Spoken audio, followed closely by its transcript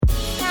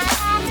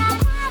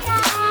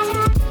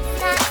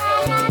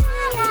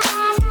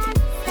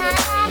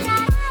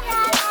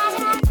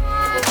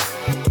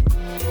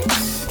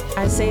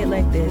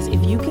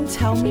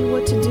tell me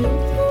what to do,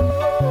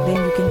 then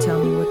you can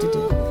tell me what to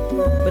do.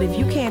 But if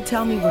you can't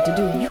tell me what to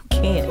do, you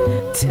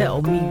can't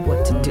tell me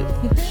what to do.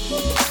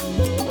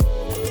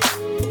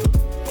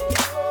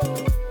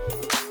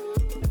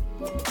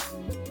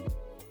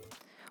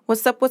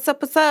 What's up, what's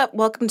up, what's up?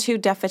 Welcome to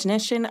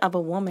Definition of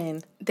a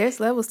Woman. There's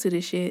levels to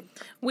this shit.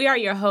 We are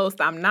your hosts.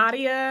 I'm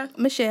Nadia.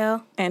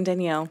 Michelle. And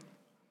Danielle.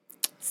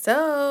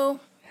 So,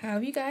 how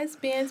have you guys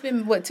been? It's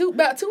been, about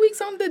 2 weeks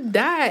on the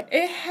dot.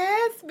 It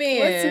has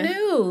been. What's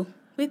new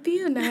with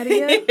you,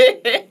 Nadia?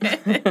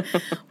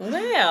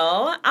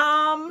 Well,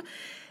 I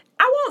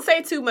won't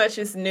say too much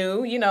is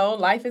new. You know,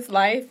 life is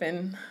life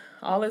and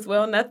all is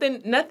well.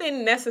 Nothing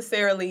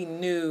necessarily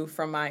new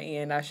from my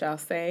end, I shall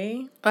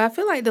say. Well, I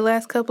feel like the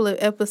last couple of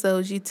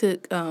episodes you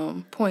took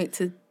point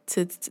to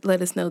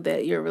let us know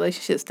that your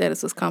relationship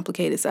status was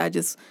complicated. So I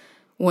just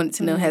wanted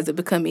to know, has it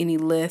become any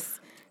less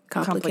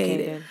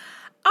complicated?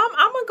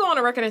 I'm going to go on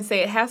a record and say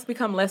it has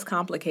become less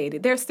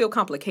complicated. There's still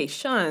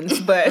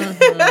complications, but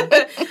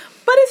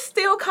but it's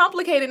still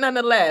complicated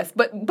nonetheless.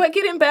 But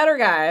getting better,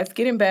 guys.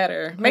 Getting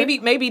better.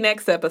 Maybe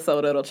next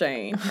episode it'll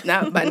change.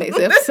 Not by next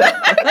episode.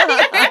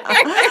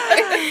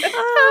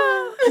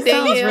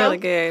 Sounds really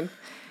good.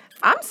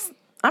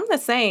 I'm the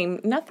same.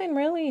 Nothing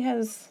really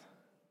has,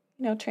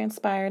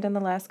 transpired in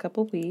the last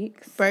couple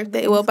weeks.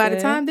 Birthday. Well, by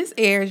the time this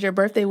airs, your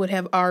birthday would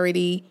have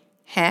already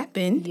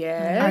happened.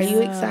 Yes. Are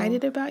you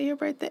excited about your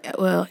birthday?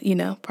 Well,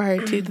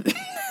 prior to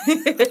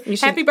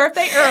Happy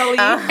birthday early.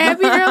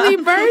 Happy early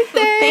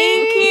birthday.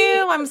 Thank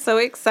you. I'm so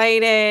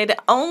excited.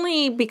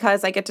 Only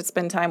because I get to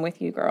spend time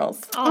with you girls.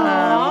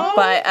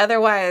 But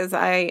otherwise,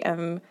 I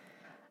am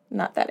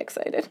not that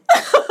excited.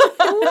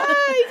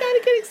 Why? You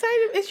gotta get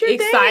excited. It's your day.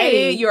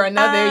 Excited. You're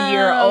another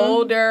year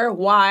older,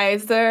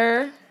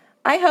 wiser.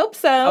 I hope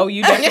so. Oh,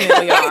 you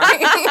definitely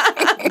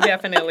are. You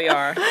definitely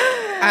are.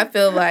 I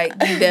feel like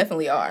you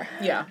definitely are.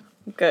 Yeah.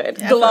 Good.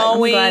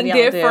 Glowing,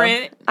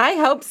 different. I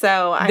hope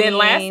so. Than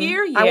last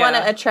year? Yeah. I want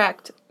to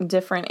attract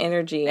different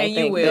energy, I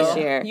think, this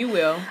year. You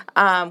will.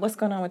 What's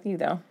going on with you,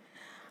 though?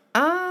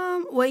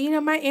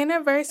 Well, my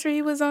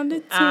anniversary was on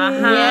the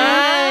 10th.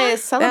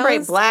 Yes.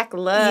 Celebrate Black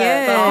love.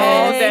 Yes.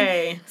 All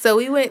day. So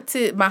we went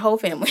to my whole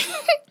family.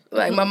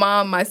 Like my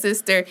mom, my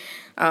sister,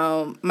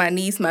 my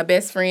niece, my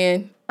best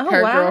friend, her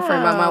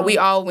girlfriend, my mom. We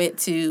all went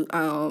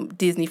to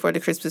Disney for the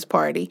Christmas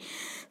party.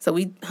 So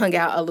we hung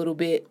out a little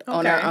bit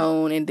on our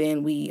own, and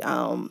then we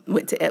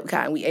went to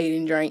Epcot and we ate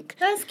and drank.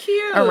 That's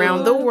cute.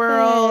 Around the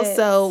world.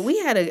 So we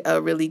had a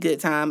really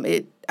good time.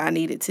 I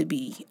needed to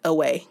be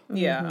away.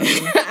 Yeah.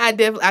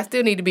 I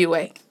still need to be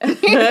away. But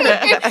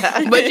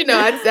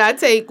I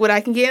take what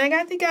I can get.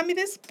 And they got me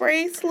this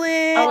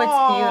bracelet. Oh,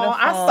 it's beautiful.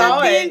 I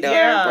saw it.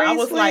 Yeah. Bracelet. I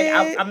was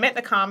like, I meant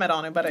to comment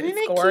on it, but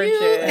it's gorgeous.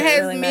 Cute? It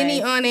has really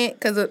Minnie nice on it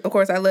because, of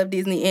course, I love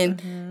Disney,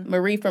 and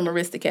Marie from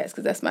Aristocats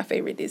because that's my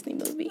favorite Disney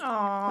movie.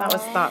 Aww. That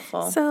was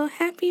thoughtful. So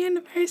happy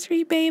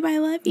anniversary, babe! I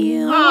love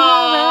you. Aww.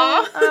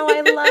 Oh,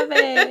 I love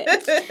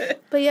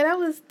it. But yeah,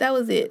 that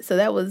was it. So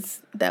that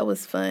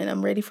was fun.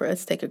 I'm ready for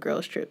us to take a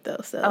girls trip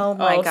though. So Oh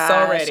my gosh.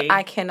 So ready.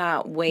 I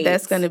cannot wait.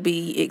 that's gonna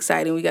be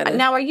exciting. We got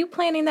Now, are you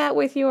planning that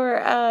with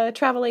your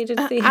travel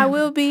agency? I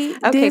will be.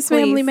 Okay, This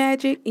Family please.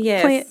 Magic.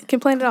 Yes.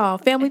 Can plan it all.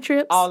 Family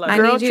trips. All of it. I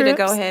girl need you to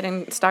go trips. ahead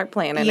and start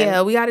planning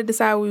Yeah, it. we got to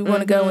decide where we want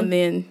to go and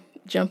then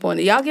jump on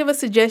it. Y'all give us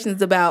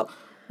suggestions about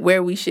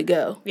where we should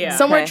go. Yeah.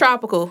 Somewhere Okay.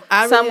 tropical.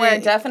 Somewhere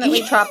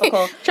definitely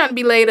tropical. Trying to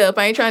be laid up.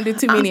 I ain't trying to do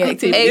too many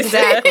activities.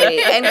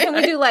 Exactly. And can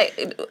we do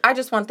I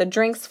just want the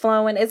drinks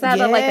flowing. Is that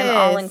like an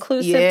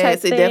all-inclusive type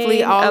Yes, thing? it's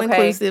definitely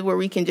all-inclusive Okay. where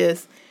we can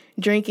just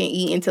drink and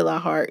eat until our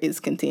heart is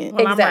content.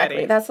 Well, I'm Exactly.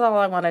 ready. That's all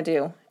I want to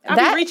do. I'll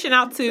be reaching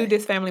out to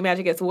This Family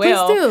Magic as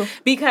well. Please do.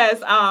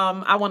 Because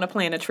I want to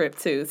plan a trip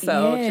too.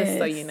 So just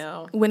so Yes. you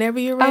know. Whenever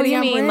you're Oh, ready, you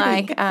I'm mean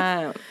ready.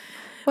 like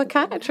what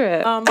kind of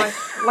trip?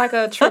 Like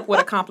a trip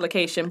with a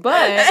complication.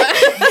 But a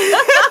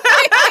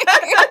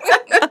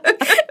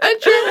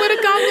trip with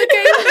a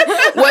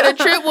complication. Well, a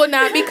trip will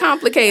not be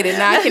complicated.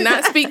 Now, I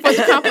cannot speak for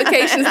the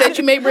complications that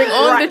you may bring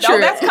on the no, trip.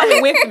 that's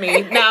coming with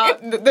me. Now,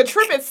 the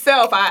trip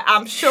itself,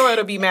 I'm sure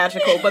it'll be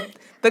magical, but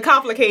the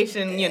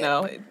complication,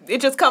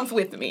 it just comes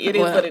with me. It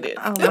is what it is.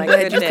 Oh I'm my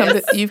glad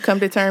goodness. you've come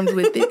to terms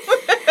with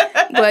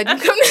it. Glad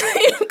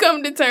you've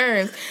come to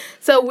terms.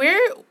 So we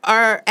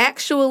are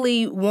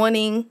actually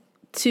wanting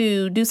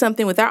to do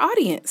something with our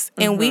audience,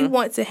 and we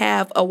want to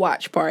have a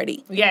watch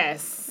party.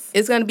 Yes.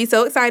 It's going to be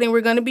so exciting.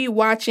 We're going to be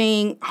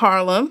watching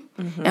Harlem.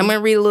 I'm going to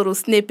read a little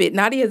snippet.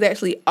 Nadia has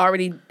actually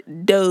already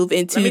dove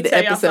into Let me the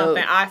tell y'all episode.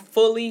 something. I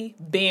fully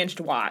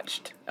binged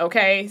watched.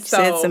 Okay? So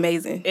It's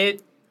amazing.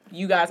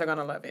 You guys are going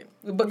to love it.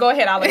 But go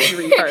ahead. I'll let you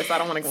read first. I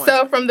don't want to go on.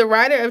 So, from the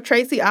writer of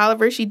Tracy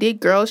Oliver, she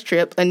did Girls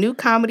Trip, a new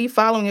comedy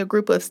following a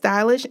group of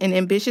stylish and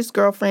ambitious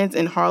girlfriends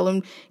in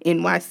Harlem,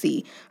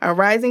 NYC. A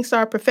rising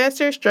star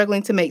professor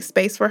struggling to make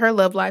space for her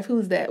love life.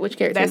 Who's that? Which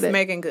character is That's that?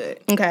 Megan Good.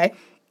 Okay.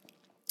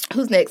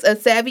 Who's next? A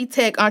savvy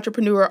tech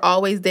entrepreneur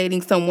always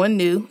dating someone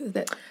new. Is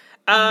that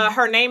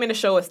Her name in the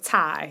show is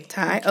Ty.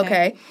 Ty?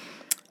 Okay.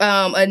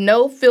 A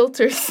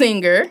no-filter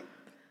singer.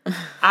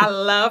 I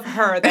love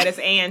her. That is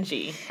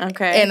Angie.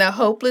 Okay. And a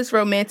hopeless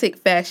romantic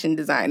fashion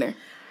designer.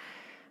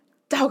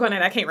 Doggone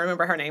it, I can't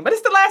remember her name, but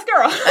it's the last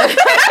girl.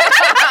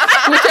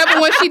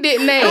 Whichever one she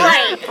didn't name.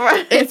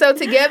 Right. And so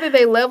together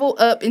they level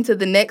up into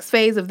the next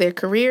phase of their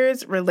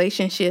careers,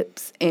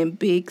 relationships, and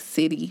big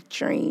city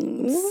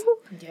dreams.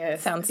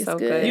 Yes. Sounds so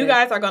good. good. You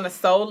guys are going to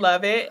so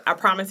love it. I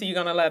promise you're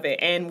going to love it.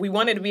 And we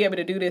wanted to be able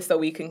to do this so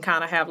we can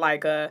kind of have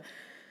like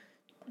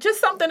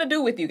just something to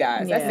do with you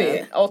guys. That's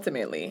it,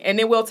 ultimately. And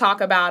then we'll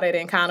talk about it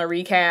and kind of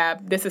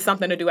recap. This is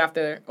something to do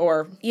after,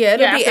 or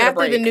it'll be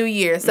after the the new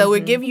year. So we're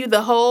giving you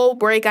the whole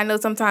break. I know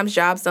sometimes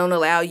jobs don't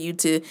allow you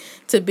to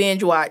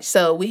binge watch.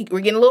 So we're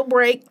getting a little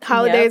break.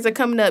 Holidays are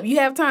coming up. You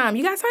have time.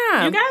 You got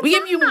time. We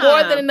give you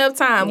more than enough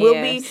time. Yes.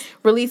 We'll be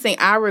releasing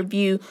our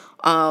review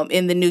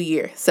in the new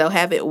year. So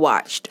have it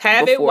watched.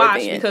 Have it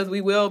watched then. because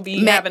we will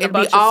be having a It'll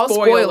be bunch all of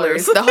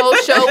spoilers. The whole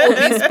show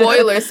will be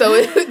spoilers.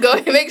 So go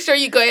ahead, make sure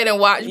you go ahead and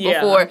watch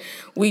before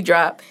we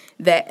drop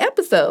that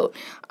episode.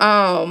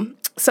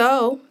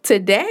 So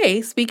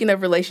today, speaking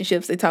of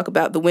relationships, they talk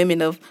about the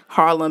women of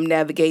Harlem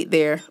navigate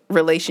their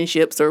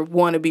relationships or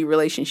wannabe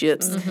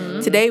relationships.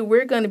 Today,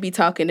 we're going to be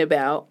talking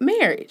about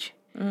marriage.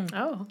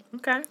 Oh,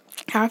 okay.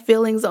 Our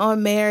feelings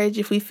on marriage,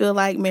 if we feel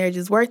like marriage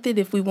is worth it,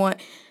 if we want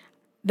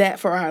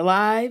that for our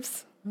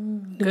lives.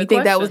 Do we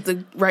think that was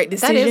the right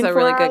decision? That is a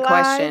really for good our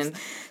question. lives?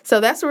 So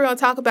that's what we're going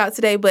to talk about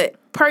today. But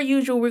per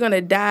usual, we're going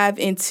to dive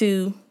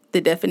into the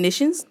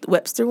definitions. The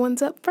Webster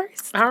one's up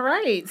first. All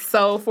right.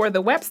 So for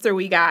the Webster,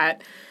 we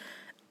got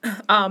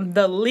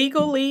the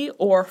legally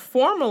or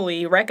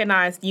formally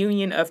recognized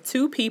union of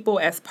two people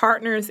as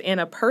partners in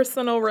a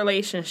personal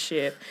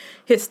relationship,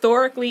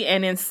 historically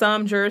and in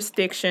some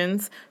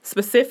jurisdictions,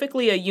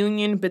 specifically a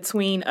union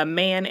between a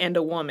man and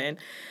a woman.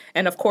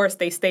 And of course,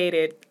 they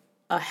stated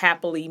a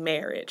happily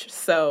marriage.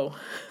 So,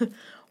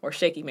 or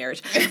shaky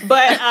marriage.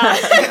 But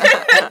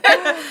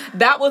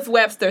that was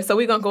Webster. So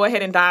we're going to go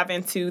ahead and dive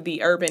into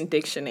the Urban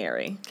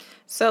Dictionary.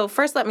 So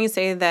first, let me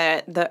say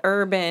that the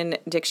Urban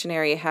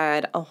Dictionary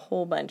had a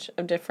whole bunch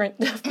of different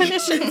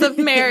definitions of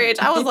marriage.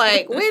 I was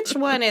like, which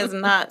one is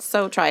not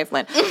so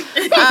trifling?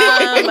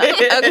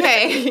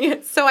 Okay,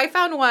 so I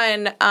found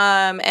one,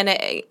 and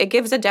it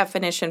gives a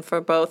definition for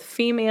both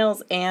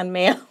females and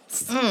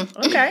males.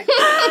 Okay.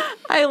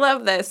 I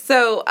love this.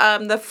 So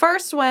the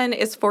first one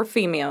is for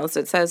females.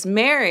 It says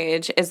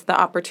marriage is the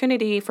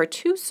opportunity for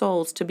two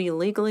souls to be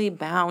legally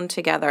bound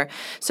together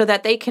so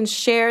that they can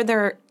share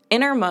their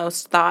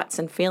innermost thoughts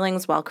and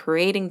feelings while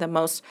creating the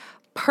most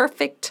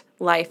perfect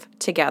life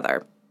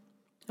together.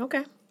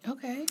 Okay.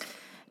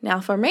 Now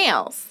for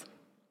males,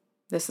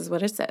 this is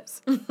what it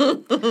says.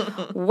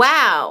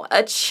 Wow,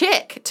 a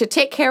chick to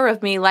take care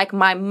of me like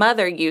my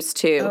mother used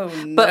to,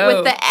 but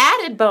with the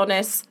added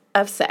bonus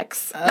of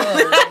sex. I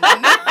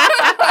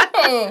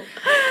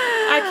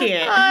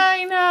can't.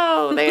 I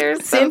know. They're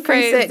so Sin-free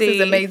crazy. sex is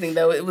amazing,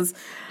 though. It was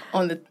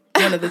on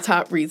one of the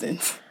top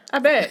reasons. I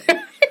bet.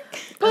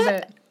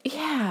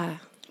 Yeah.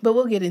 But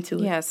we'll get into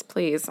it. Yes,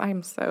 please.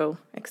 I'm so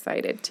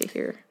excited to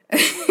hear.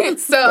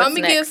 So I'm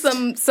going to give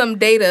some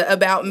data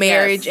about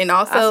marriage and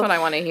also that's what I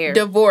want to hear.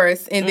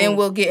 divorce, and then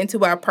we'll get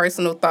into our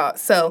personal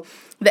thoughts. So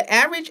the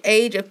average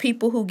age of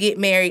people who get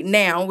married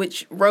now,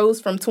 which rose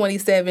from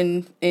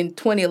 27 in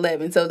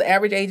 2011. So the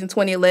average age in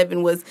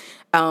 2011 was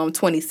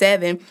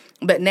 27,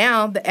 but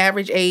now the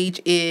average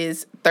age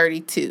is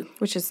 32.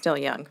 Which is still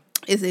young.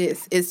 It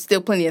is. It's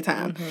still plenty of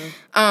time.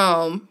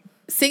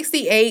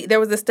 68, there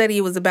was a study,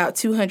 it was about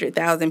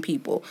 200,000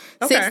 people.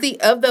 Okay.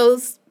 60 of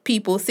those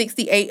people,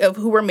 68 of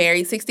who were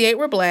married, 68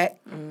 were black,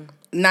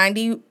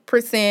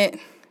 90%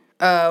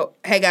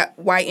 had got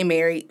white and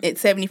married, and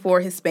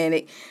 74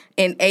 Hispanic,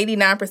 and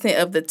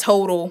 89% of the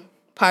total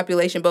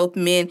population, both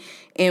men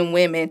and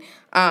women,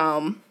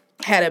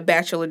 had a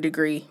bachelor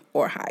degree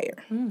or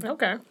higher.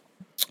 Okay.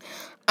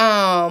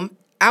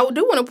 I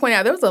do want to point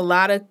out there was a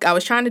lot of, I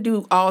was trying to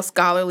do all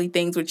scholarly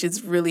things, which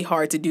is really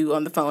hard to do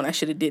on the phone. I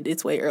should have did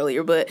this way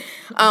earlier, but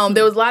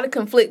there was a lot of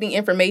conflicting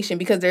information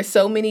because there's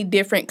so many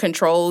different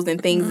controls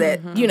and things that,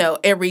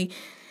 every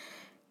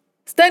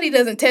study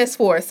doesn't test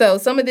for. So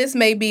some of this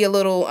may be a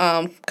little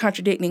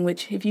contradicting,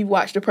 which if you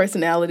watched the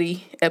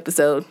personality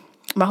episode,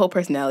 my whole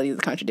personality is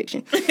a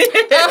contradiction.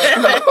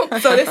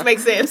 So this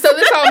makes sense. So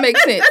this all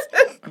makes sense.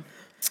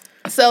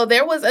 So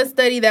there was a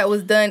study that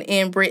was done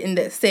in Britain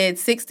that said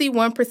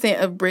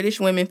 61% of British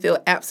women feel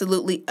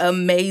absolutely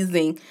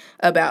amazing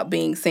about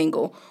being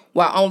single,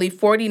 while only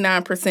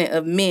 49%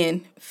 of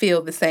men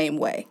feel the same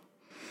way.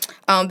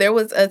 There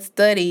was a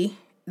study,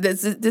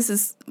 this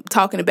is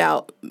talking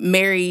about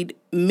married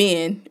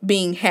men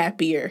being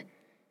happier,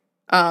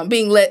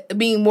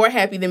 being more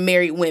happy than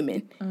married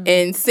women,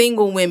 and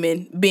single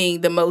women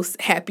being the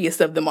most happiest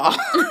of them all.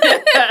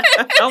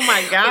 Oh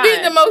my God.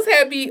 Being the most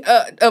happy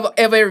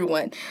of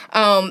everyone.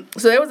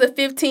 So there was a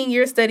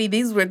 15-year study.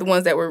 These were the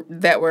ones that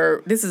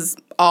were. This is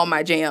all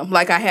my jam.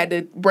 Like I had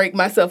to break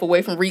myself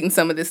away from reading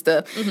some of this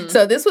stuff.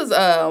 So this was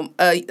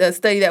a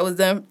study that was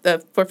done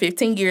for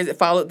 15 years. It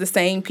followed the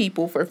same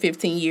people for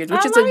 15 years,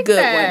 which is a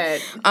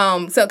good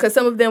one. So because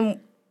some of them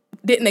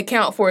didn't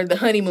account for the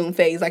honeymoon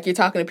phase. Like you're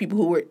talking to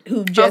people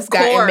who just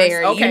gotten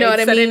married. Okay. You know what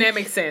I mean? Then that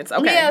makes sense.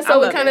 Okay. Yeah,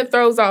 so it kind of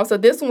throws off. So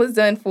this one was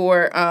done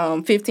for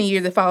 15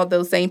 years. It followed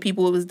those same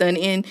people. It was done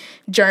in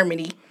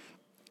Germany.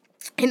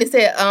 And it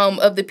said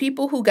of the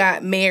people who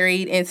got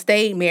married and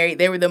stayed married,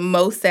 they were the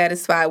most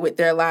satisfied with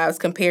their lives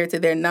compared to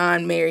their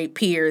non-married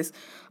peers,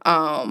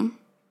 for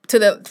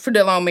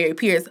their long-married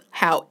peers.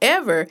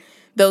 However,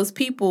 those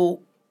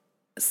people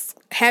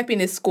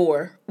happiness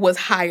score was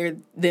higher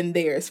than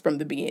theirs from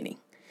the beginning.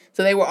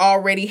 So they were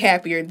already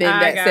happier than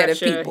that set of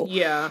people.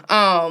 Yeah.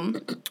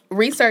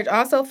 Research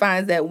also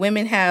finds that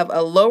women have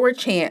a lower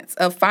chance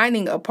of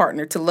finding a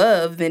partner to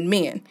love than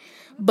men,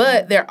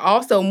 but they're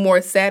also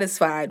more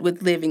satisfied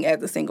with living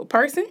as a single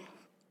person.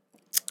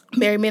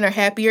 Married men are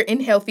happier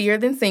and healthier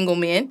than single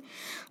men.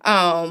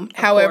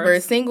 However,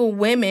 single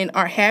women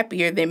are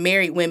happier than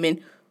married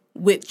women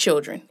with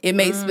children. It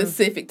makes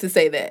specific to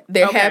say that.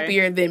 They're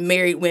happier than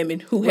married women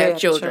who have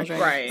children.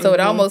 Right. So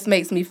it almost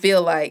makes me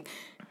feel like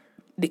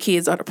the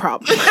kids are the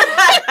problem. The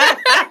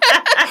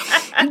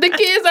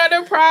kids are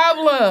the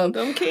problem.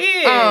 Them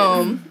kids.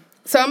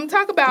 So I'm going to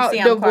talk about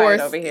I'm divorce.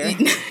 quiet over here.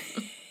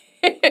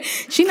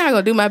 She's not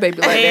going to do my baby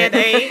like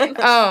that.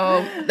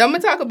 I'm going to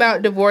talk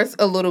about divorce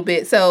a little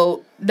bit.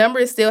 So number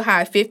is still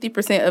high.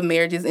 50% of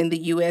marriages in the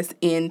U.S.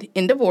 end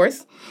in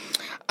divorce.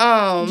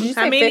 Did you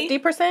say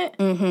 50%?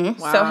 Mm-hmm.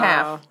 Wow. So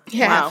half.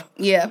 Wow.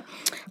 Yeah.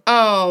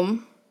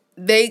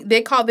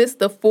 They call this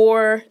the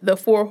four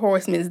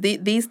horsemen.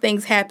 These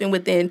things happen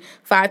within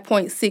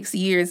 5.6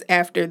 years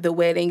after the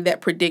wedding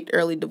that predict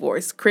early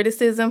divorce: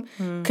 criticism,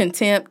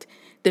 contempt,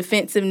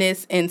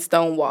 defensiveness, and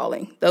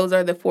stonewalling. Those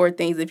are the 4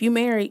 things. If you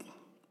married,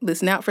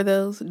 listen out for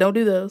those. Don't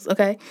do those,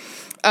 okay?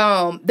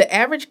 The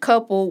average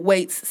couple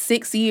waits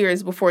 6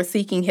 years before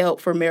seeking help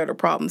for marital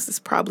problems. That's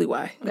probably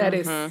why. That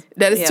is Too long.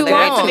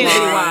 definitely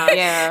why.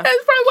 Yeah.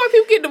 That's probably why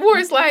people get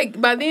divorced. Like,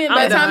 by the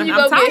time you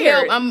go get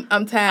help, I'm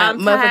tired.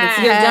 I'm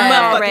tired. You're done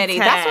Motherfuckers already.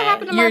 tired. That's what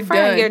happened to my You're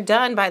friend. done. You're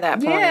done by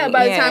that point. Yeah,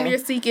 by the time you're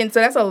seeking.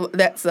 So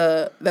that's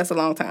a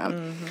long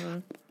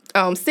time.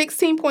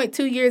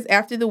 16.2 years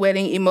after the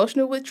wedding,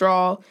 emotional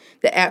withdrawal,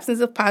 the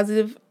absence of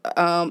positive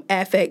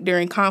affect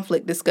during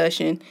conflict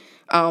discussion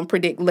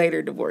predict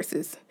later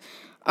divorces.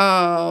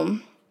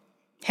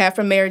 Half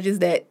of marriages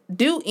that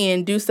do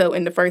end do so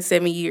in the first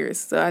 7 years.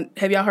 So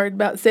have y'all heard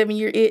about the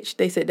 7-year itch?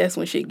 They said that's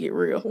when shit get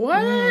real.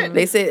 What?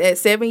 They said at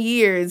 7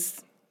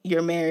 years,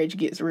 your marriage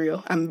gets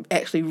real. I'm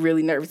actually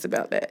really nervous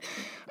about that.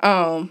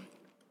 Because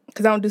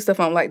I don't do stuff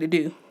I don't like to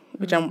do,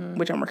 which I'm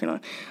working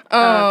on.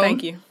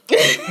 Thank you.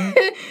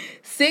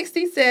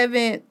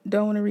 67,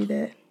 don't want to read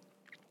that.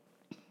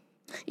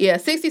 Yeah,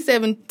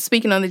 67,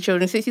 speaking on the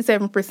children,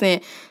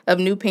 67% of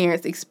new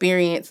parents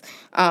experience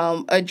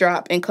a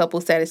drop in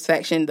couple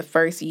satisfaction the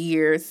first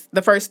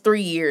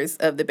 3 years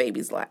of the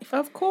baby's life.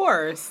 Of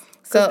course.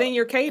 So then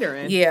you're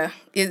catering. Yeah,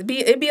 it'd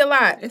be a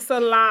lot. It's a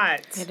lot.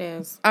 It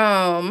is.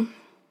 Let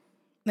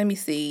me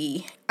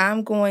see.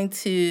 I'm going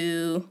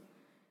to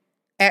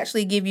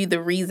actually give you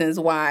the reasons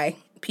why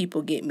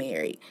people get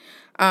married.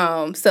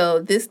 So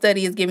this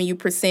study is giving you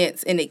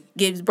percents, and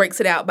it breaks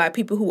it out by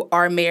people who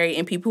are married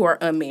and people who are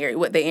unmarried,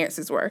 what the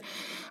answers were.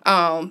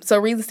 So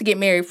reasons to get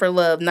married: for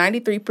love.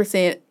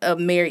 93% of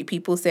married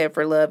people said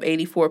for love.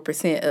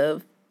 84%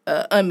 of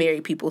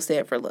unmarried people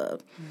said for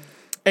love.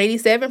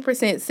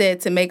 87%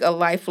 said to make a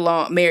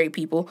lifelong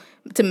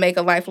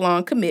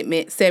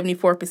commitment.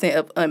 74%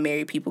 of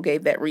unmarried people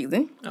gave that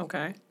reason.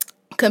 Okay.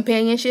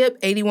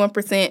 Companionship,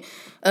 81%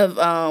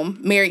 of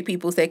married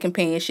people said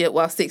companionship,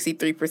 while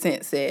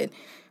 63% said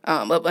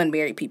of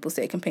unmarried people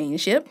said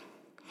companionship.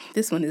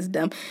 This one is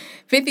dumb.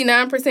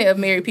 59% of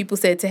married people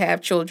said to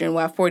have children,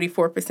 while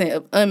 44%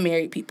 of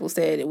unmarried people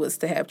said it was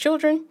to have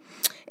children.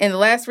 And the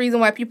last reason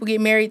why people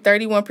get married,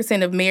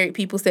 31% of married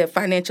people said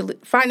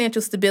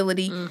financial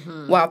stability,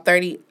 while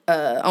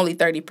only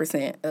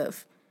 30%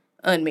 of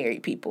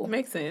unmarried people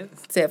Makes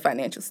sense. said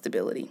financial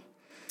stability.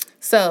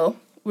 So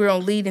we're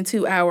going to lead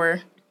into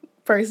our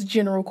first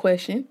general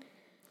question.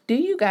 Do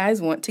you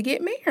guys want to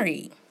get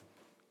married?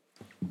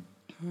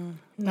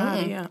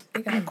 Yeah.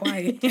 It got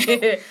quiet.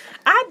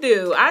 I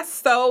do. I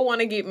so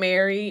want to get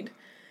married.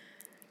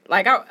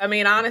 Like, I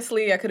mean,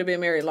 honestly, I could have been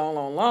married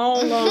long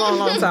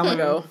time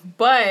ago.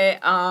 But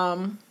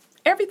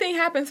everything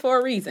happens for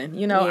a reason.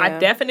 You know, I Yeah.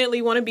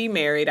 definitely want to be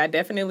married. I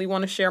definitely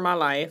want to share my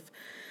life.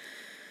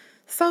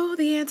 So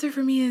the answer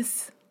for me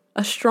is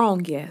a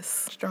strong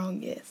yes.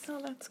 Strong yes. Oh,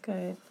 that's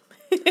good.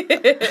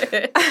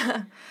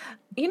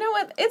 You know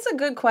what? It's a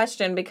good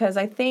question, because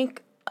I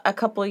think a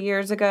couple of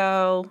years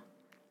ago,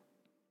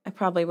 I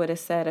probably would have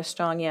said a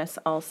strong yes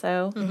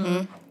also.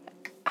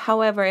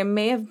 However, it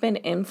may have been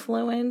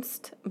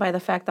influenced by the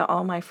fact that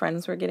all my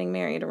friends were getting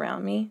married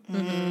around me.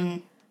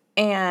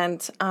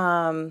 And,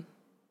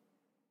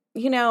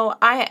 you know,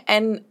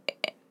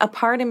 a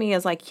part of me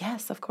is like,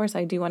 yes, of course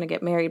I do want to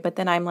get married. But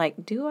then I'm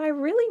like, do I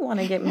really want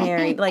to get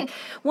married? Like,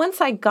 once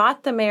I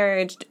got the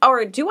marriage,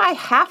 or do I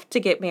have to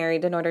get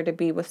married in order to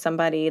be with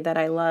somebody that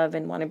I love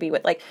and want to be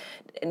with? Like,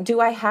 do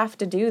I have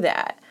to do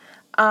that?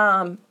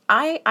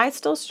 I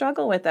still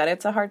struggle with that.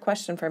 It's a hard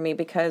question for me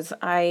because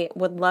I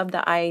would love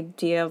the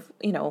idea of,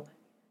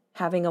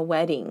 having a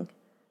wedding.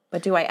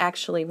 But do I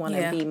actually want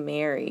to be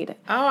married?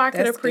 Oh, I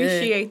could That's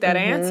appreciate that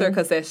answer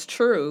because that's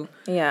true.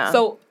 Yeah.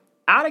 So,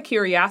 out of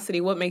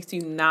curiosity, what makes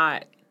you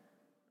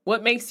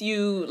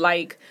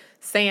like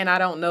saying I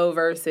don't know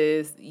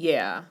versus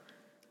yeah?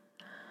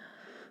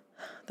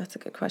 That's a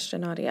good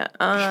question, Nadia.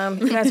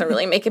 You guys are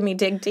really making me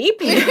dig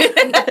deep here.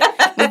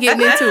 We're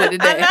getting into it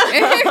today.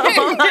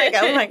 Oh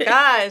my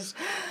gosh.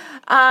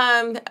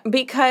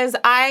 Because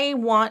I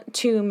want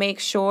to make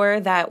sure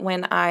that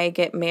when I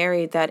get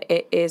married that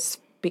it is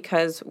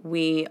because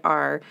we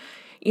are,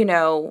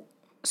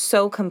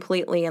 so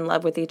completely in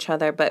love with each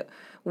other, but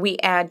we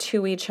add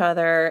to each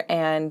other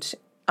and,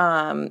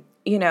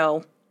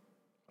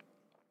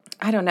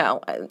 I don't know.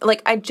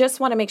 Like, I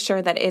just want to make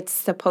sure that it's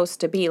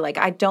supposed to be. Like,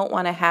 I don't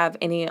want to have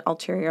any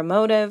ulterior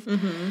motive.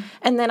 Mm-hmm.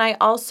 And then I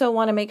also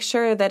want to make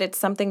sure that it's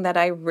something that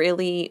I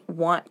really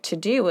want to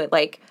do.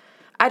 Like,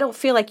 I don't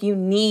feel like you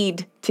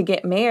need to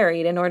get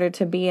married in order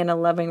to be in a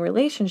loving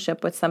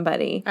relationship with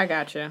somebody. I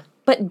gotcha.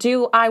 But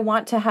do I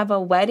want to have a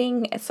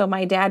wedding so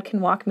my dad can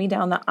walk me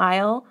down the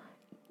aisle?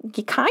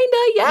 Kinda,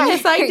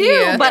 yes, I do.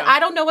 Yeah. But I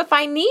don't know if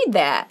I need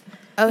that.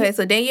 Okay,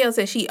 so Danielle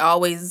said she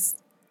always,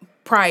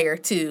 prior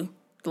to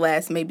the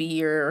last maybe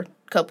year or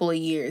couple of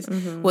years,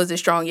 was a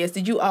strong yes.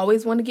 Did you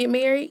always want to get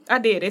married? I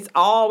did. It's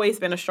always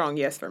been a strong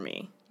yes for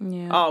me.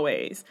 Yeah.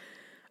 Always.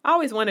 I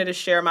always wanted to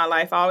share my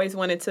life. I always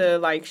wanted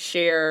to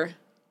share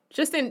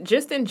just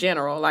in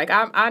general. Like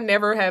I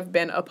never have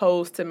been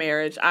opposed to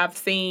marriage.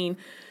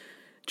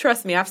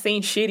 Trust me, I've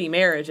seen shitty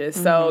marriages.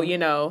 So,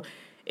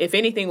 if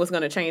anything was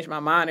going to change my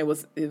mind, it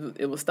was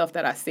stuff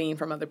that I seen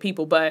from other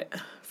people. But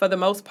for the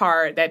most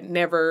part, that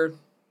never,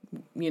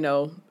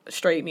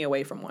 strayed me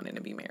away from wanting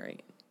to be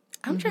married.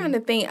 I'm trying to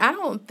think. I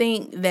don't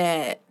think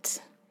that,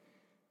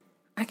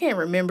 I can't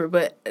remember,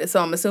 but so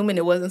I'm assuming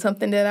it wasn't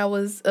something that I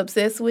was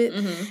obsessed with.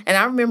 Mm-hmm. And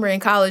I remember in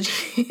college,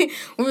 we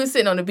were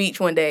sitting on the beach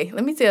one day.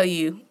 Let me tell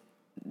you,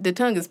 the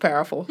tongue is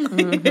powerful.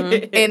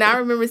 Mm-hmm. And I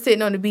remember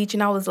sitting on the beach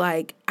and I was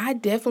like, I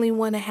definitely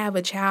want to have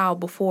a child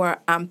before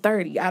I'm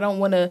 30. I don't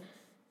want a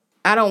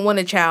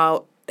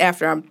child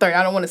after I'm 30.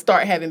 I don't want to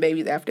start having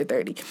babies after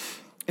 30.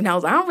 And I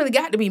was like, I don't really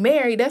got to be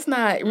married. That's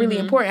not really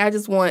important. I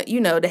just want,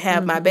 to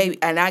have my baby.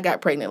 And I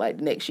got pregnant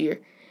the next year.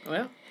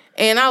 Well.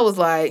 And I was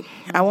like,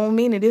 I won't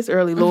mean it this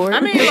early, Lord. I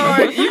mean, Lord,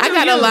 I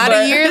got a lot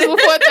of years before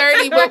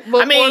 30.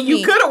 Before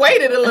you could have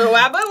waited a little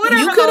while, but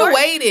whatever. You could have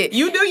waited.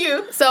 You do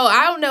you. So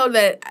I don't know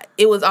that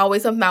it was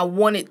always something I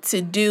wanted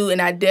to do, and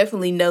I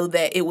definitely know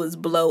that it was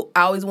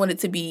I always wanted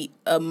to be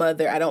a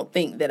mother. I don't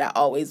think that I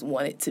always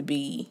wanted to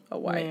be a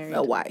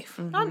wife.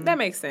 Mm-hmm. That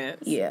makes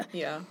sense. Yeah.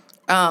 Yeah.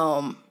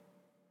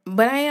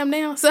 But I am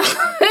now, so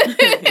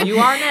you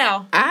are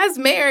now. I was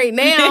married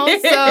now,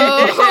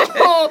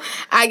 so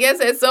I guess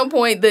at some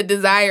point the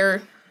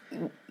desire,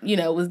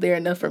 was there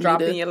enough for dropped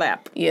me to in your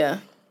lap. Yeah,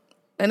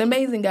 an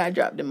amazing guy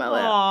dropped in my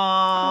lap.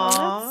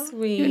 Aww, that's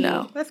sweet.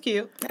 That's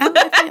cute.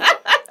 I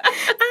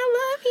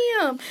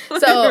love him.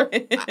 So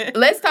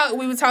let's talk.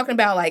 We were talking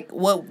about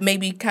what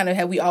maybe kind of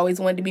have we always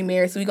wanted to be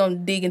married. So we're gonna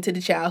dig into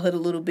the childhood a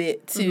little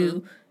bit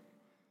to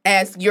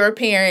ask your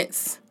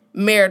parents'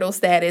 marital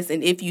status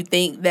and if you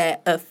think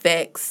that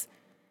affects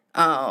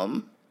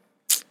how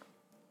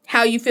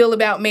you feel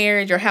about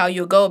marriage or how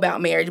you'll go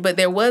about marriage. But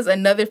there was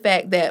another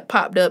fact that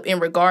popped up in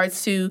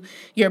regards to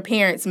your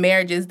parents'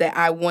 marriages that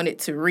I wanted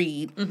to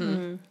read.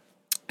 Mm-hmm.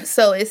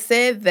 So it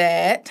said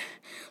that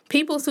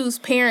people whose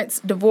parents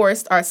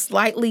divorced are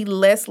slightly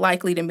less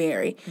likely to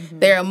marry. Mm-hmm.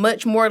 They are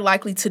much more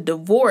likely to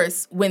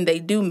divorce when they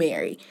do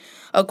marry.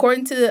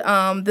 According to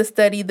the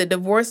study, the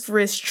divorce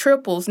risk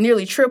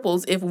nearly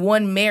triples if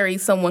one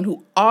marries someone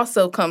who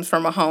also comes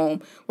from a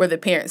home where the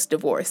parents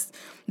divorced.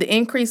 The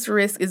increased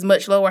risk is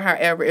much lower,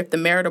 however, if the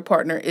marital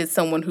partner is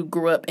someone who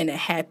grew up in a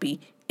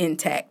happy,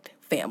 intact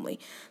family.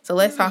 So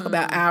let's talk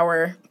about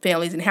our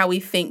families and how we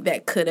think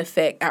that could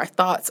affect our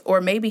thoughts or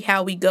maybe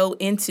how we go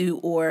into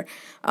or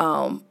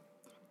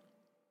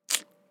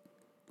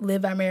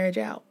live our marriage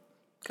out.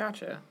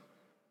 Gotcha.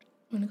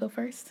 Want to go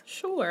first?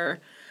 Sure.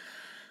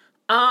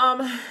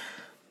 My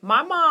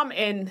mom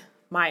and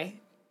my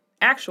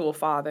actual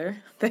father,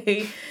 that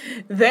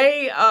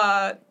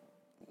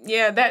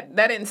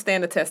didn't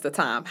stand the test of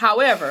time.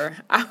 However,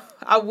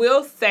 I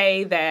will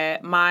say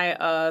that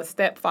my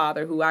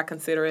stepfather, who I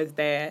consider as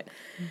dad,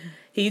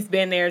 he's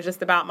been there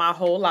just about my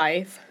whole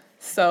life.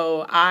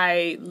 So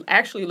I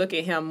actually look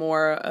at him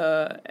more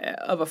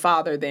of a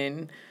father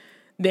than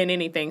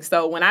anything.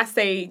 So when I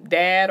say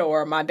dad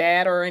or my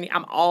dad or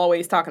I'm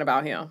always talking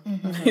about him.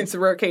 Mm-hmm. It's a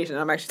rare occasion.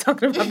 I'm actually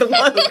talking about the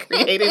one who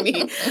created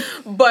me.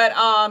 But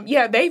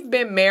they've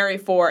been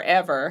married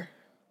forever.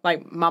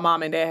 Like my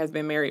mom and dad has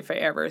been married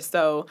forever.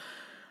 So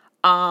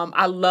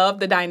I love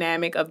the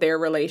dynamic of their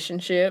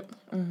relationship.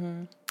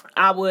 Mm-hmm.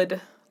 I would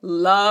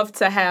love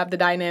to have the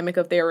dynamic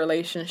of their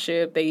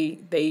relationship.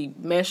 They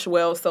mesh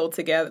well so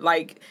together.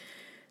 Like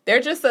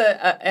they're just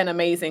an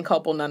amazing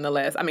couple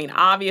nonetheless. I mean,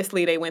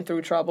 obviously they went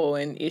through trouble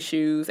and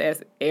issues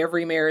as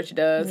every marriage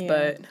does,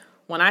 but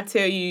when I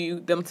tell you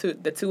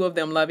the two of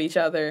them love each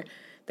other,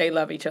 they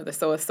love each other.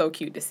 So it's so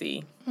cute to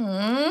see.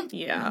 Mm-hmm.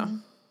 Yeah. Mm-hmm.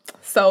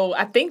 So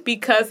I think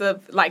because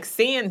of like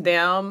seeing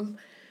them,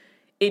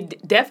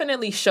 it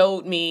definitely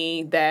showed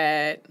me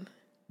that,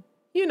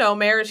 you know,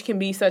 marriage can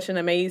be such an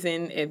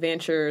amazing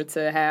adventure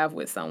to have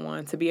with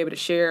someone, to be able to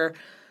share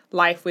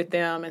life with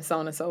them and so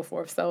on and so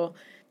forth. So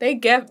they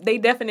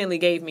definitely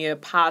gave me a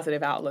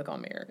positive outlook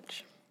on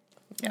marriage.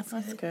 Yes,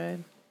 that's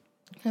good.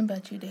 How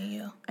about you,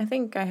 Danielle? I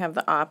think I have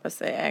the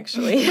opposite,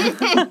 actually.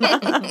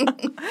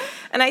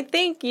 And I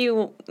think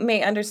you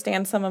may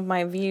understand some of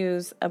my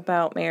views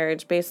about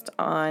marriage based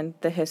on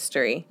the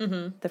history,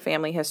 the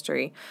family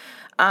history.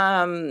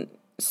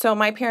 So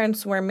my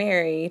parents were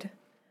married,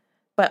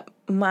 but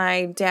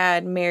my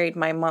dad married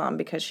my mom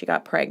because she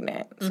got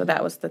pregnant. So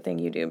that was the thing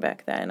you do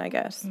back then, I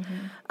guess.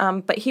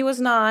 But he was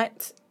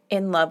not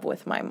in love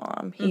with my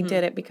mom. He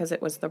did it because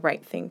it was the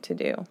right thing to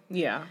do.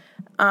 Yeah.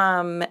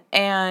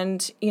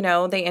 And, you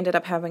know, they ended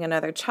up having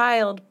another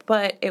child,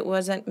 but it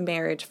wasn't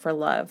marriage for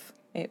love.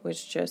 It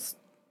was just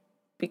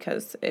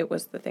because it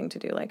was the thing to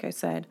do, like I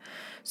said.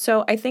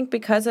 So I think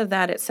because of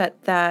that, it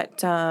set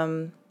that,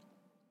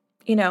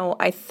 you know,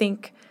 I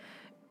think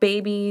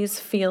babies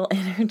feel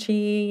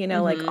energy, you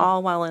know, like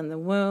all while in the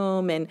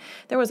womb. And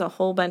there was a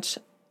whole bunch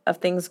of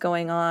things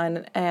going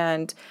on.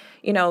 And,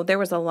 you know, there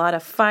was a lot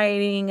of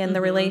fighting in the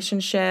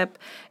relationship.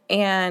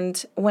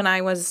 And when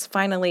I was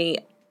finally,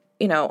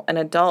 you know, an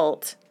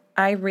adult,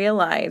 I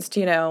realized,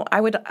 you know,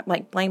 I would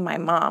like blame my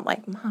mom,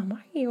 like, Mom, why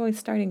are you always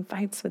starting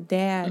fights with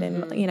Dad?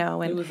 And, you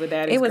know, and it was the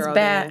daddy's it was girl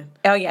bad.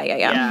 Then. Oh,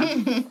 yeah.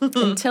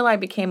 Until I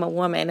became a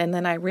woman. And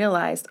then I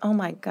realized, oh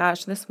my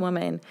gosh, this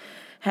woman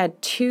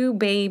had 2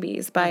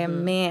 babies by a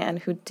man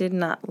who did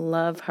not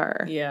love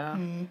her. Yeah.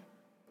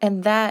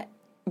 And that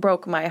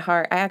broke my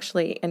heart. I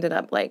actually ended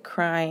up like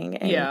crying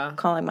and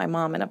calling my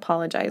mom and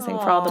apologizing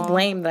for all the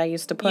blame that I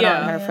used to put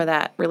on her for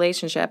that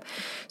relationship.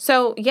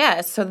 So,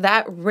 so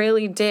that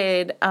really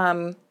did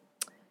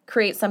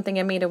create something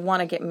in me to want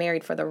to get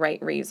married for the right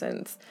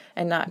reasons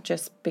and not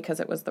just because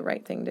it was the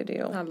right thing to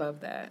do. I love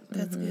that.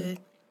 That's good.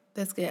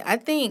 That's good. I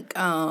think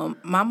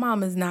my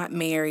mom is not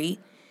married.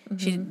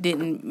 She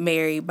didn't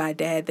marry my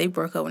dad. They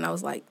broke up when I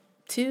was like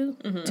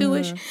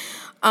 2-ish.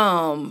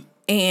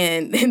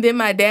 And then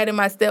my dad and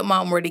my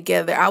stepmom were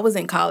together. I was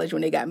in college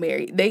when they got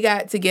married. They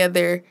got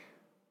together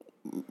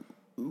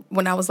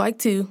when I was like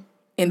 2,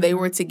 and they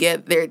were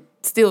together. They're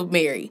still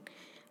married,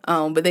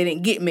 but they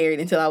didn't get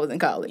married until I was in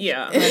college.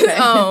 Yeah.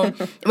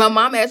 Okay. My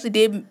mom actually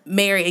did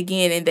marry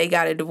again, and they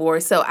got a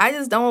divorce. So I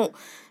just don't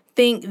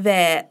think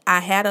that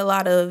I had a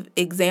lot of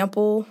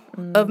example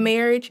of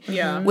marriage,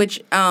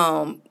 which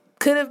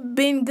could have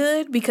been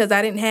good because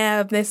I didn't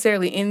have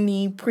necessarily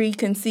any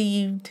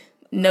preconceived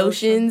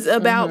notions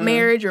about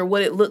marriage or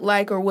what it looked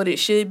like or what it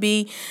should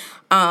be.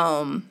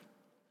 I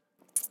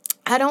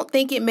don't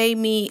think it made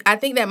me, I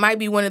think that might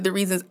be one of the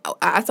reasons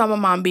I saw my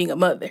mom being a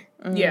mother.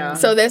 Yeah.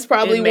 So that's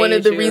probably one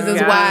of the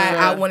reasons why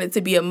I wanted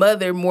to be a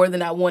mother more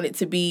than I wanted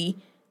to be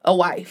a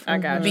wife. I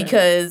got you.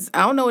 Because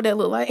I don't know what that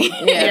looked like.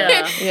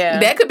 Yeah.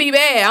 That could be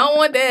bad. I don't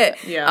want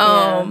that.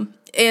 Yeah.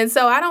 And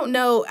so I don't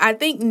know. I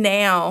think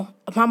now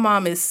my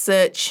mom is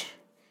such,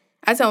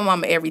 I tell my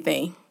mama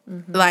everything.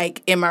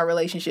 Like in my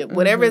relationship,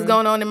 whatever is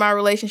going on in my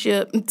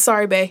relationship,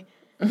 sorry, babe,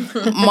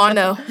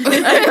 mono,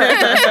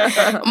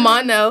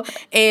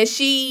 and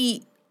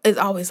she is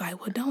always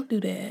like, well, don't do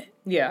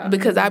that,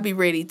 because I'd be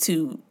ready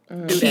to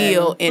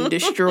kill and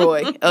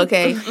destroy,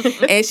 okay,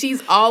 and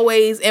she's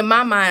always in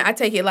my mind. I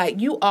take it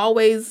like you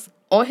always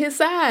on his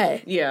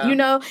side, you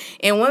know.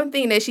 And one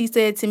thing that she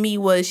said to me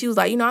was, she was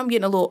like, you know, I'm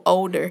getting a little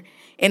older,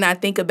 and I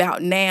think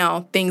about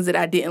now things that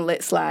I didn't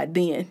let slide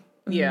then.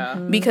 Yeah.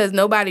 Because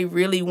nobody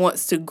really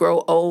wants to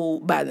grow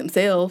old by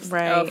themselves.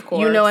 Right. Of course.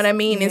 You know what I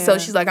mean? And so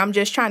she's like, I'm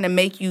just trying to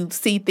make you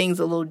see things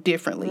a little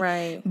differently.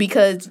 Right.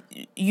 Because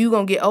you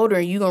going to get older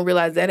and you going to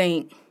realize that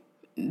ain't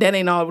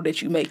all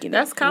that you making.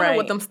 That's kind of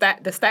what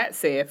the stats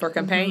said for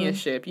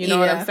companionship. You know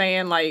what I'm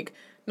saying? Like,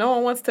 no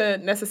one wants to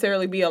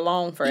necessarily be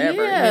alone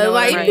forever. Yeah, you know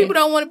like I mean? people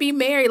don't want to be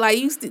married. Like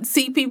you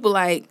see people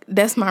like,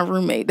 that's my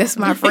roommate, that's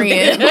my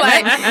friend.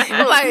 like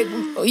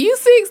you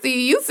 60,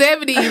 you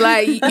 70,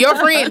 like your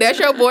friend, that's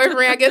your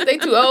boyfriend. I guess they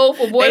too old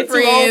for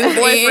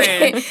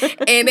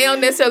boyfriends. And they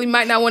don't necessarily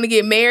might not want to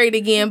get married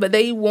again, but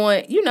they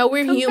want, you know,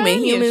 we're human.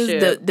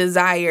 Humans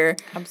desire.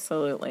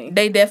 Absolutely.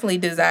 They definitely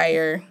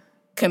desire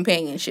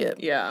companionship.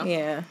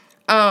 Yeah.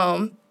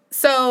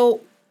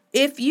 So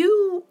if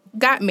you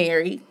got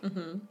married,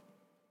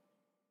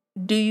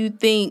 do you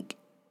think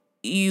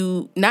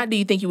you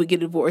would get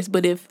a divorce,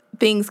 but if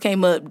things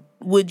came up,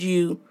 would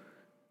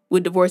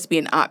divorce be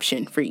an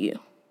option for you?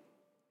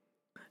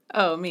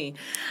 Oh, me.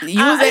 You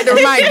was at the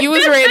mic. You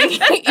was ready.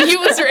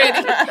 You was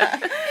ready.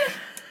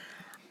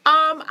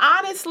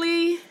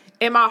 Honestly,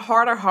 in my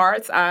heart of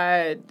hearts,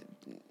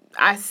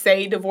 I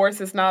say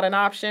divorce is not an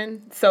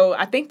option. So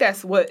I think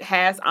that's what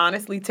has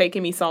honestly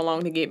taken me so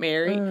long to get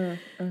married.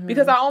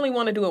 Because I only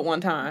want to do it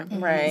one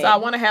time. Right. So I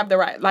want to have the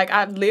right, like,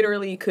 I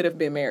literally could have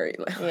been married.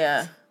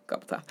 Yeah. A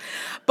couple times.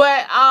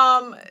 But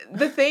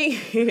the thing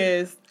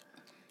is,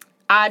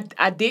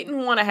 I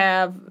didn't want to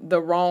have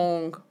the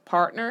wrong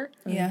partner.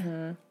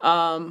 Yeah.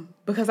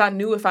 Because I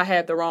knew if I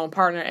had the wrong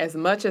partner, as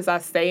much as I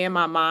stay in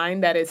my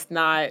mind that it's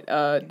not,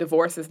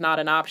 divorce is not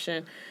an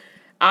option,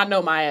 I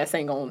know my ass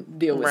ain't gonna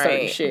deal with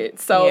certain shit.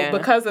 So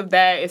because of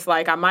that, it's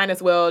like I might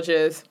as well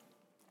just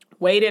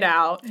wait it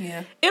out.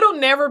 Yeah. It'll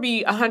never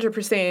be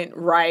 100%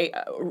 right,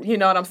 you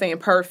know what I'm saying,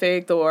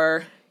 perfect,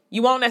 or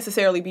you won't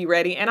necessarily be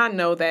ready, and I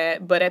know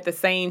that, but at the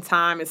same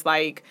time, it's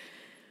like,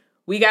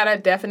 we gotta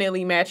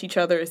definitely match each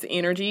other's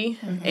energy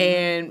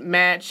and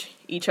match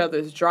each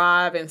other's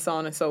drive and so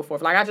on and so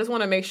forth. Like, I just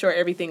want to make sure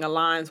everything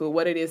aligns with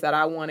what it is that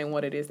I want and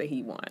what it is that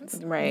he wants.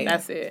 Right.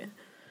 That's it.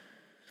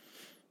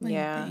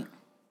 Yeah.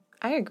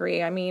 I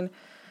agree. I mean,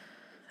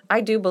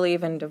 I do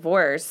believe in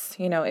divorce.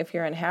 You know, if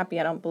you're unhappy,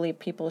 I don't believe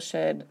people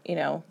should, you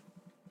know,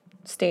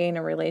 stay in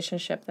a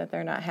relationship that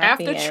they're not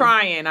happy in. After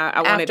trying,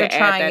 I wanted to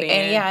add that in.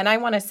 And I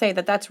want to say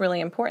that that's really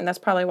important. That's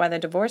probably why the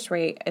divorce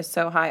rate is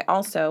so high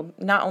also,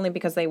 not only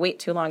because they wait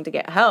too long to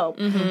get help,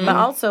 but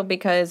also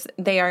because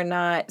they are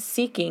not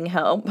seeking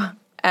help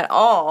at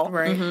all.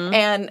 Right.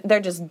 And they're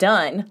just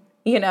done.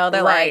 You know,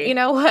 they're like, you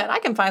know what, I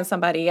can find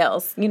somebody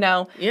else, you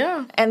know?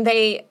 Yeah.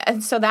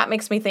 And so that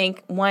makes me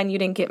think, one, you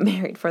didn't get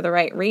married for the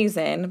right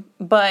reason.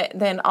 But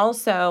then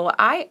also,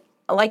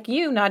 like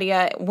you,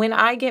 Nadia, when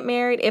I get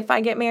married, if I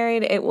get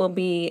married, that would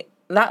be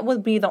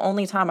the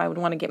only time I would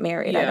want to get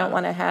married. I don't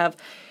want to have,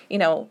 you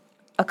know,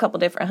 a couple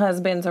different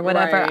husbands or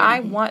whatever. Right.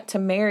 I want to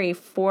marry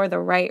for the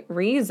right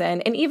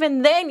reason. And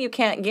even then, you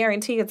can't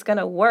guarantee it's going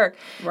to work.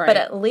 Right. But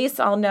at least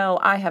I'll know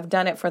I have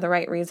done it for the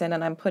right reason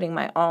and I'm putting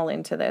my all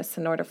into this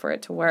in order for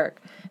it to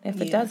work. And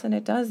if it doesn't,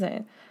 it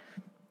doesn't.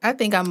 I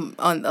think I'm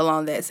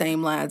along that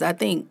same lines. I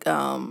think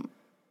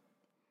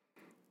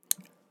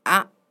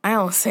I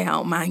don't say I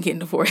don't mind getting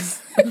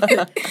divorced, but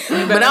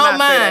I don't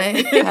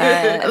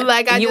mind.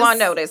 Like you on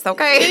notice,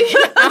 okay?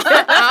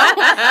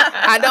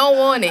 I don't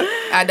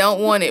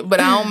want it, but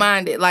I don't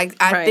mind it. Like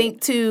I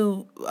think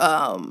too.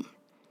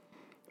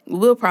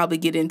 We'll probably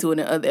get into it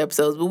in other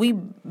episodes, but we've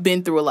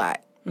been through a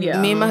lot.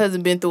 Yeah. Me and my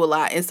husband been through a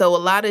lot, and so a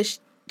lot of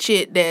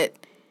shit that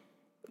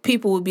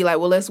people would be like,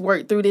 "Well, let's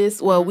work through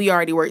this." Well, we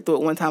already worked through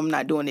it one time. I'm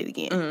not doing it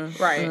again.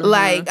 Right.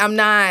 Like I'm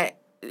not.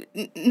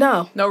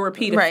 No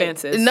repeat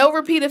offenses. No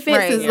repeat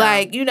offenses.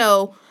 Right, like, you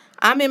know,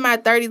 I'm in my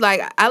 30s.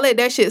 Like, I let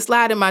that shit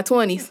slide in my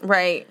 20s.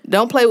 Right.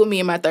 Don't play with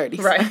me in my 30s.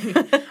 Right.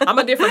 I'm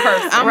a different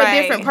person. I'm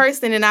a different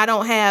person, and I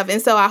don't have.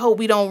 And so I hope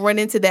we don't run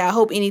into that. I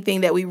hope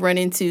anything that we run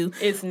into,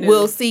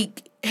 we'll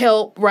seek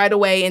help right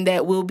away, and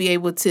that we'll be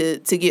able to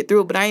get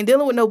through it. But I ain't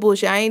dealing with no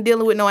bullshit. I ain't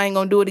dealing with I ain't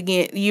gonna do it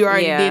again. You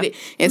already did it.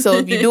 And so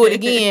if you do it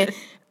again,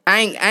 I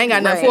ain't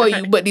got nothing for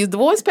you but these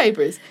divorce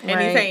papers. And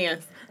these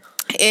hands.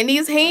 In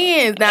these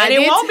hands. Now, and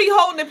it won't be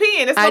holding the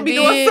pen. It's going to be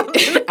doing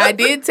something. I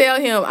did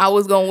tell him I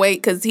was going to wait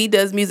because he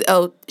does music.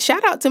 Oh,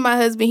 shout out to my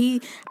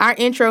husband. Our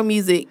intro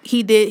music,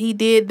 he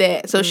did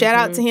that. So shout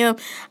out to him.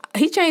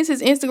 He changed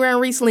his Instagram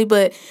recently,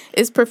 but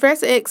it's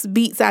Professor X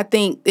Beats, I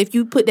think. If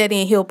you put that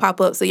in, he'll pop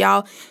up. So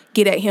y'all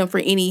get at him for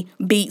any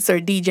beats or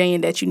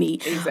DJing that you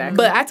need. Exactly.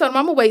 But I told him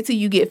I'm going to wait till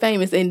you get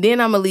famous, and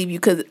then I'm going to leave you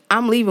because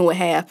I'm leaving with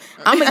half.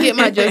 I'm going to get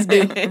my just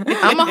due. I'm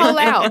going to hold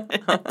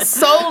out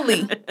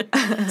solely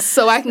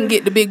so I can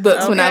get the big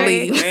bucks when I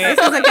leave. This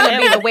isn't going to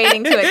be the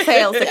waiting to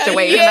exhale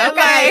situation, yeah,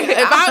 okay?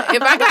 Like,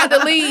 if I got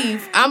to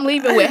leave, I'm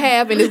leaving with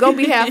half, and it's going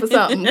to be half or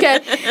something,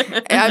 okay?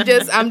 And I'm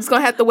just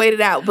going to have to wait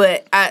it out.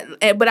 But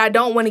I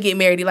don't want to get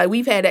married. Like,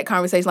 we've had that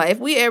conversation. Like, if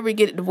we ever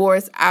get a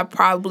divorce, I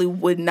probably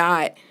would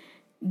not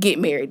get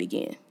married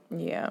again.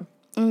 Yeah.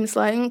 And it's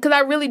like, because I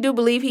really do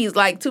believe he's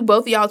like, to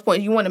both of y'all's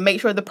points, you want to make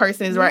sure the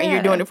person is right and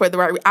you're doing it for the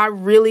right reason. I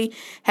really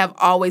have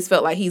always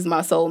felt like he's my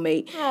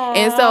soulmate. Aww.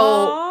 And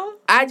so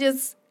I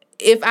just,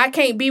 if I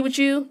can't be with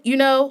you, you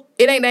know,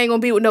 it ain't going to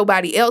be with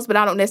nobody else, but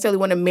I don't necessarily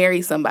want to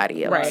marry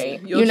somebody else.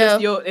 Right.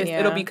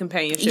 It'll be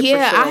companionship.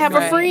 Yeah, for sure. I have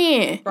a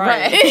friend.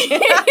 Right.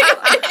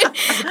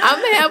 I'm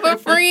going to have a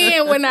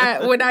friend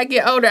when I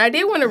get older. I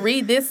did want to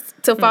read this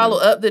to follow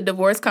up the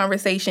divorce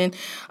conversation.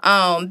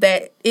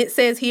 That it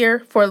says here,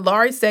 for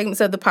large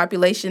segments of the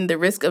population, the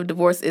risk of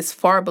divorce is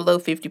far below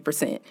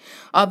 50%.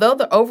 Although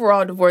the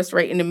overall divorce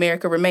rate in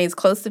America remains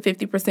close to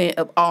 50%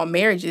 of all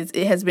marriages,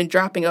 it has been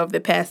dropping over the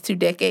past 2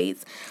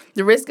 decades.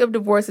 The risk of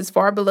divorce is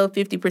far below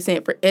 50%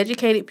 for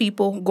educated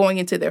people going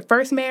into their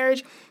first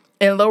marriage,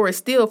 and lower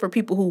still for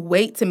people who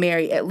wait to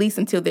marry at least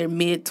until their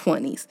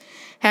mid-20s,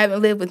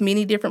 haven't lived with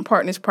many different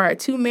partners prior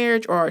to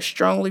marriage, or are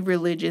strongly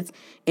religious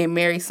and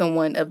marry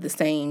someone of the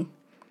same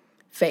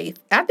faith.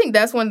 I think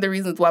that's one of the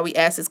reasons why we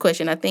ask this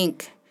question. I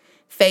think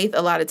faith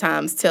a lot of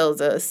times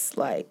tells us,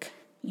 like,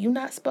 you're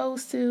not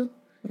supposed to.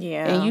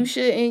 Yeah. And you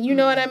should, and you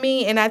know what I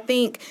mean? And I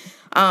think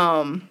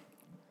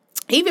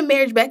even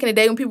marriage back in the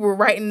day when people were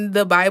writing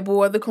the Bible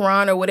or the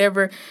Quran or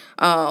whatever,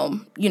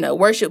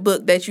 worship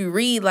book that you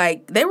read,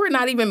 like, they were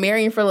not even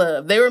marrying for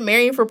love. They were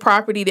marrying for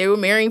property. They were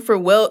marrying for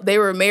wealth. They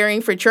were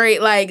marrying for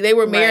trade. Like, they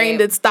were marrying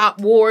to stop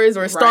wars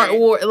or start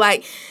war.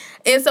 Like,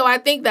 and so I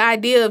think the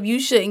idea of you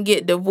shouldn't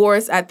get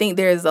divorced, I think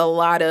there's a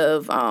lot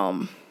of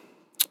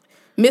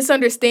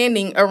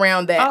misunderstanding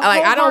around that.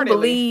 Like, I don't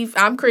believe,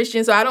 I'm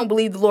Christian, so I don't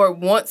believe the Lord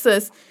wants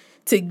us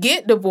to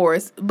get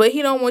divorced, but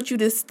he don't want you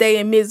to stay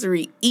in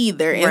misery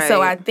either. And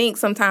so I think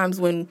sometimes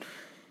when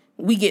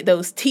we get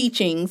those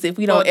teachings, if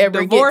we don't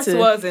ever divorce get to...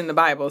 was in the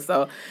Bible,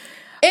 so...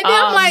 And then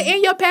I'm like,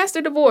 and your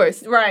pastor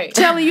divorced. Right.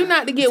 Telling you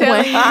not to get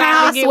one.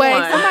 How,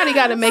 Sway? Somebody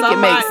got to make it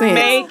make sense.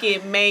 Make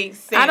it make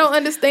sense. I don't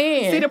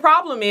understand. See, the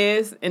problem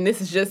is, and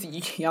this is just,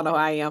 y'all know how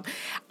I am,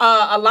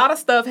 a lot of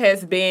stuff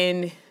has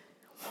been,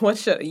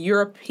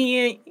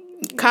 European...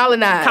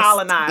 Colonized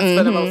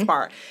for the most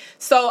part.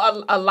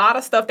 So a lot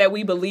of stuff that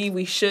we believe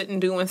we shouldn't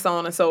do and so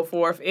on and so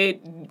forth,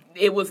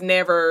 it was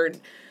never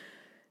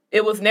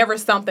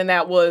something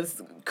that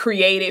was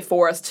created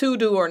for us to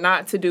do or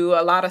not to do.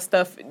 A lot of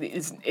stuff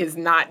is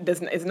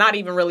not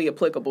even really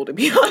applicable, to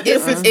be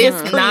honest.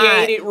 It's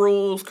created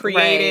rules,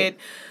 created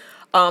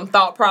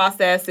thought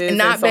processes, and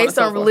not based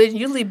on religion,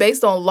 usually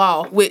based on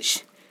law,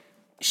 which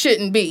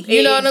shouldn't be.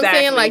 You know what I'm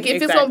saying? Like, if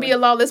it's going to be a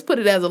law, let's put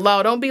it as a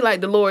law. Don't be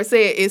like the Lord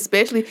said,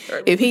 especially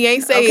if he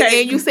ain't saying it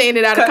and you saying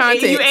it out of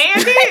context. You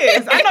and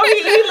this. I know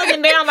he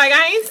looking down like,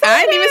 I ain't saying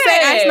I didn't even say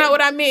that's not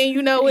what I meant, and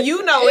you know it.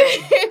 You know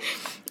it.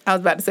 I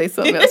was about to say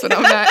something else, but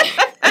I'm not.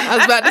 I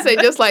was about to say,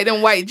 just like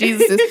them white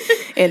Jesuses,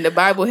 and the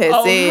Bible has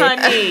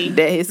said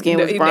that his skin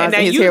was bronze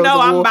and his hair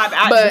was wool.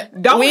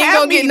 But we ain't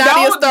gonna get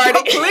Nadia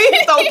started.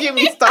 Please don't get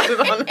me started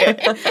on that.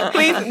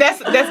 Please,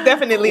 that's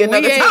definitely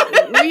another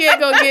topic. We ain't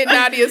gonna get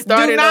Nadia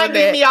started on that. Do not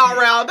get me all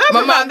riled up.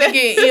 My mom be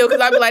getting ill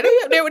because I be like,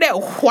 they were that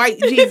white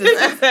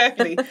Jesus.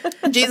 Exactly.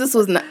 Jesus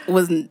was not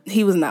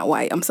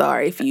white. I'm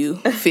sorry if you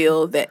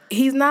feel that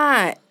he's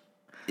not.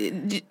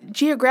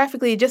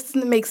 Geographically, it just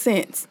doesn't make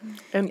sense.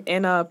 And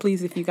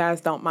please, if you guys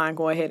don't mind,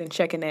 go ahead and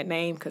checking that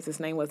name because his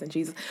name wasn't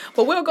Jesus.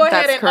 But we'll go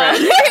ahead and... Correct.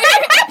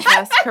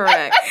 That's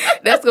correct.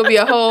 That's going to be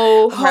a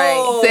whole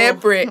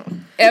separate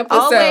episode.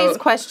 Always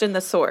question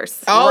the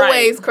source.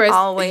 Always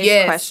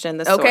question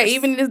the source. Okay,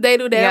 even this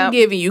data that I'm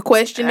giving you,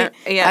 question it.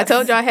 Yes. I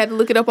told you I had to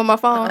look it up on my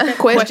phone.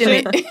 Question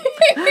it.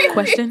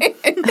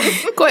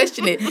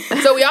 Question it.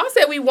 So we all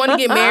said we want to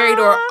get married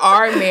or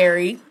are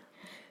married.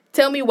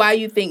 Tell me why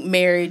you think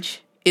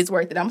marriage is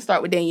worth it. I'm gonna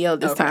start with Danielle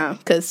this time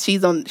because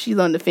she's on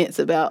the fence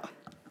about.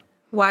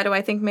 Why do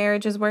I think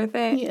marriage is worth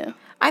it? Yeah.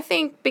 I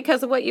think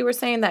because of what you were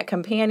saying, that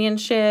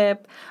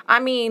companionship. I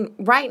mean,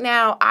 right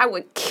now, I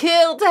would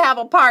kill to have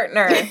a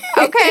partner,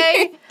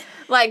 okay?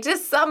 Like,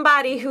 just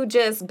somebody who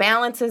just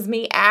balances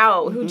me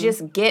out, who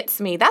just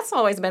gets me. That's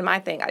always been my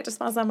thing. I just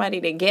want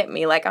somebody to get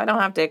me. Like, I don't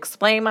have to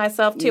explain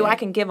myself to. I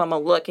can give him a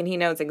look, and he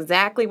knows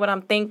exactly what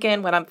I'm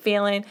thinking, what I'm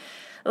feeling.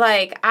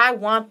 Like, I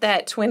want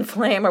that twin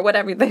flame or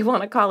whatever they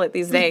want to call it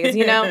these days,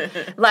 you know?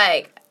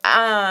 Like,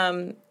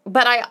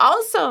 but I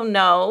also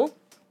know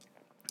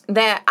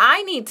that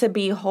I need to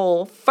be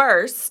whole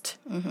first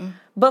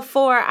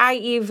before I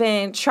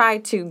even try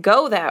to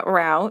go that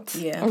route,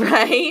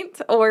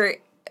 right? Or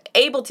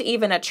able to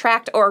even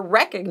attract or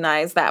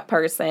recognize that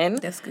person.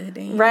 That's good,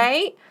 Dan.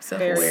 Right?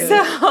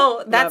 Self-awareness.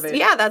 So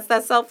that's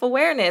that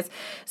self-awareness.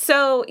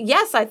 So,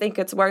 yes, I think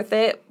it's worth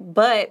it,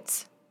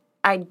 but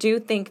I do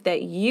think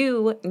that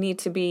you need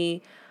to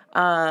be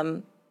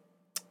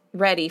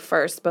ready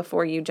first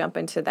before you jump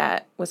into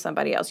that with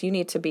somebody else. You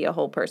need to be a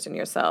whole person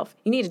yourself.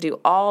 You need to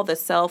do all the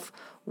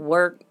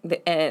self-work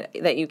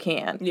that you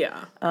can.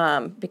 Yeah.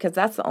 Because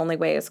that's the only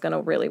way it's going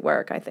to really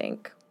work, I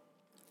think.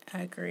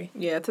 I agree.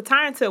 Yeah, to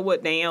tie into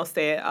what Danielle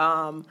said,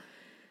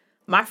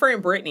 my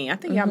friend Brittany, I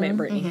think y'all met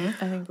Brittany.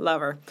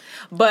 Love her.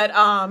 But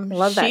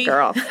love that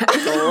girl.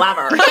 Love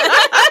her.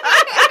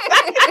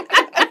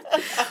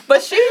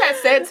 But she had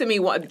said to me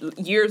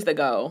years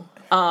ago,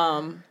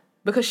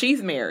 because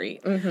she's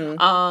married,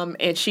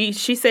 and she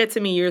said to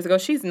me years ago,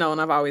 she's known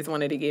I've always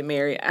wanted to get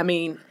married. I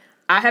mean,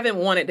 I haven't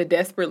wanted to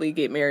desperately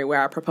get married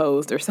where I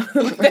proposed or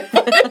something like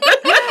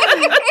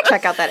that.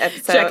 Check out that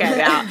episode. Check it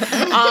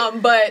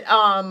out. But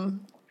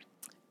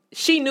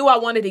she knew I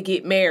wanted to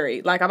get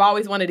married. Like, I've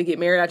always wanted to get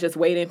married. I just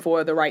waiting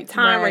for the right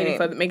time, waiting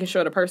for making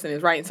sure the person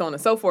is right, and so on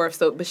and so forth.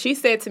 So, but she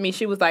said to me,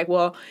 she was like,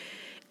 well,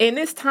 in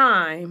this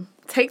time,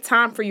 take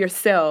time for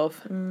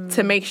yourself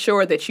to make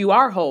sure that you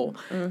are whole.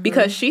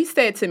 Because she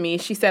said to me,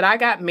 she said, I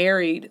got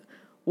married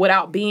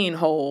without being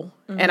whole.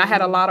 And I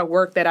had a lot of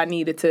work that I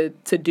needed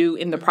to do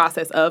in the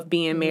process of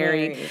being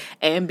married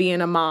and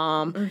being a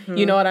mom.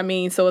 You know what I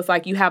mean? So it's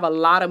like you have a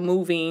lot of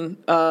moving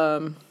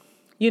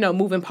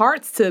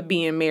parts to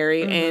being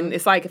married. And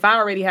it's like if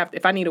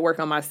I need to work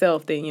on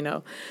myself,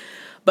 then,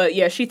 But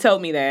yeah, she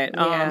told me that.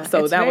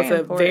 So that was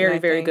a very,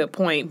 very good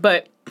point.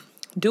 But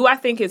do I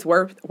think it's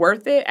worth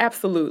it?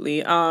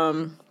 Absolutely.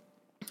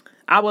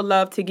 I would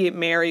love to get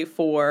married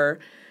for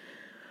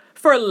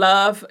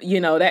love.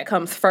 That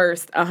comes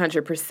first,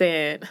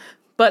 100%.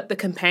 But the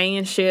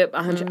companionship,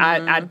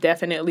 I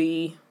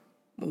definitely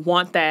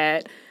want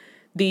that.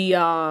 The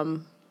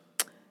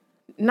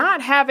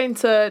not having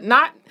to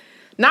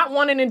not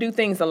wanting to do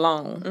things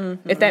alone,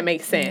 if that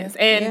makes sense,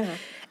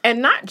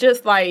 and not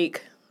just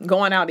like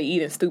going out to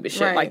eat and stupid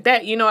shit like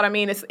that. You know what I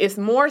mean? It's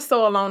more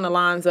so along the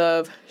lines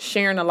of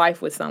sharing a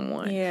life with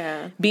someone.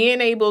 Yeah.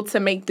 Being able to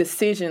make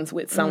decisions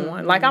with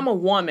someone. Like, I'm a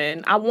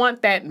woman. I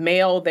want that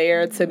male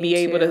there to be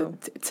able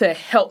to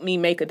help me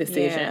make a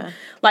decision. Yeah.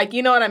 Like,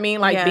 you know what I mean?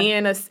 Like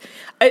being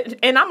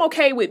and I'm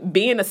okay with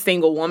being a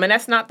single woman.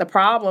 That's not the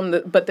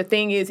problem. But the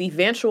thing is,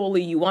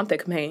 eventually you want the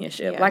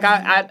companionship. Yeah. Like,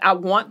 I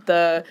want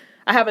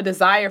I have a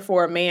desire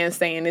for a man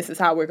saying, this is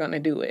how we're going to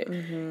do it.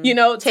 You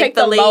know, take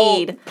the lead.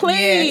 Load,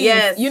 please.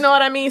 Yes. You know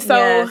what I mean?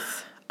 So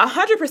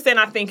 100%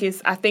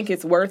 I think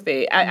it's worth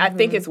it. I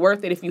think it's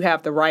worth it if you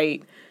have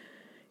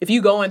if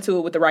you go into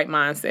it with the right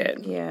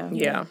mindset.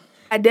 Yeah.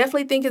 I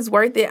definitely think it's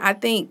worth it. I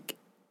think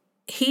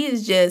he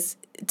is just,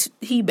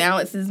 he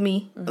balances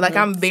me. Like,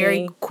 I'm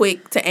very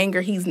quick to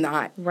anger. He's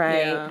not.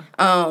 Right.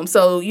 Yeah.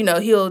 So, you know,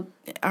 he'll,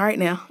 all right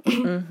now,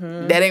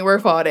 that ain't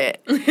worth all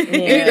that.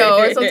 You know,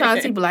 or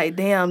sometimes he be like,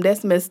 damn,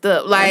 that's messed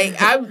up. Like,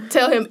 I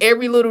tell him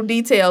every little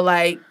detail,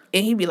 like,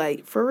 and he be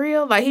like, for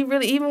real? Like, he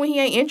really, even when he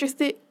ain't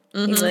interested,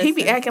 he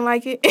be acting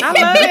like it. I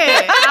love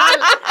it.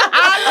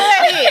 I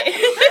love it.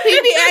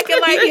 He be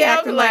acting like it.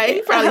 I be like,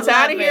 he probably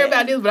tired of hearing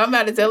about this, but I'm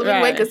about to tell him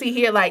anyway, because he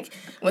hear, like,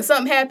 when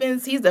something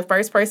happens, he's the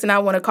first person I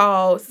want to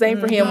call. Same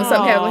for him. When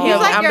something happens with him,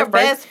 He's like I'm your the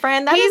first. best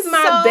friend. That He's is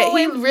my so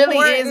he really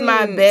is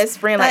my best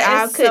friend. Like, That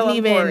I is couldn't so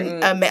even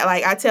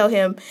like, I tell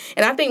him,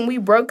 and I think when we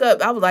broke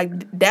up, I was like,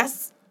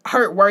 that's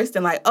hurt worse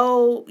than like,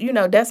 oh, you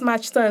know, that's my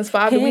son's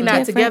father. We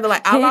not together.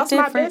 Like, I lost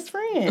my best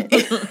friend.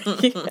 It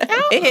hit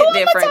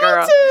different,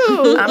 girl.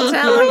 I'm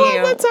telling you. Who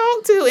am I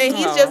talk to? And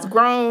he's just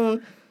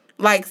grown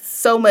like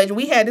so much.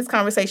 We had this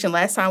conversation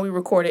last time we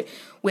recorded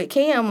with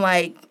Cam.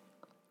 Like,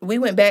 we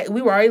went back.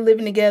 We were already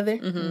living together.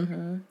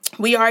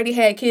 We already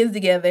had kids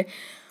together.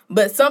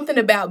 But something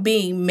about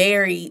being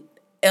married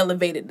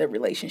elevated the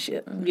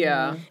relationship.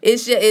 Yeah.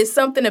 It's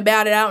something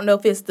about it. I don't know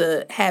if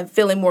it's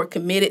feeling more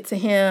committed to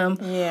him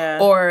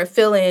or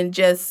feeling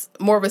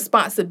just more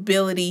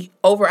responsibility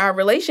over our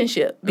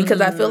relationship.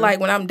 Because I feel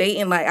like when I'm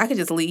dating, like, I could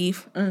just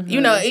leave.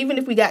 You know, even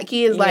if we got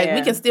kids, like,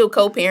 we can still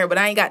co-parent, but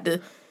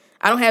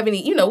I don't have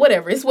any, you know,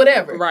 whatever. It's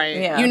whatever. Right.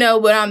 Yeah. You know,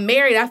 but I'm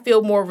married. I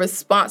feel more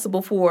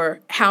responsible for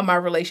how my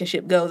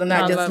relationship goes. I'm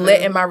not just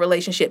letting my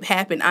relationship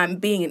happen. I'm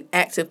being an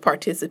active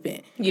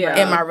participant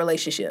in my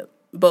relationship.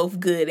 Both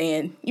good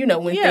and, you know,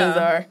 when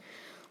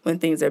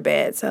things are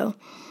bad. So,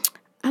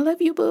 I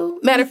love you, boo.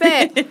 Matter of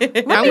fact,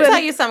 Let me tell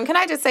you something. Can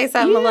I just say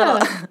something a little?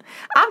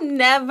 I've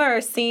never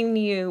seen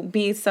you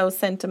be so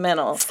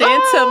sentimental.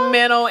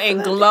 Sentimental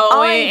and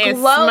glowing and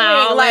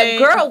smiling. Like,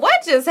 girl,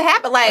 what just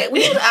happened? Like,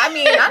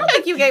 I don't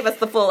think you gave us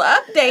the full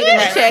update in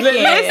the check-in.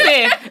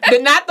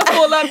 Listen, not the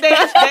full update.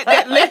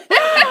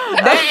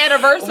 That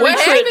anniversary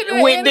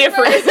trip went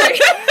different.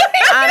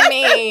 I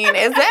mean,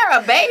 is there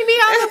a baby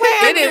on the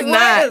way? It is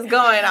not. What is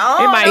going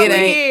on?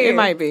 It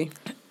might be.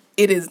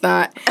 It is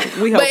not.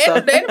 We hope so.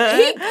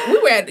 We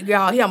were at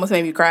y'all. He almost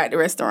made me cry at the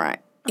restaurant.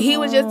 He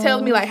was just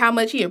telling me like how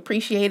much he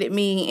appreciated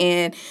me,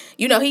 and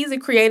you know he's a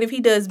creative. He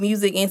does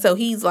music, and so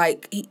he's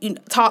like he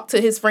talked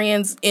to his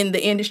friends in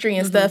the industry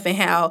and stuff, and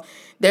how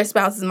their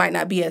spouses might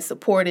not be as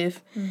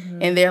supportive,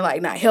 and they're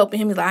like not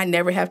helping him. He's like, I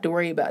never have to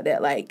worry about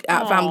that. Like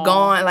if I'm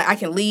gone, like I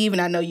can leave,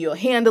 and I know you'll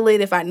handle it.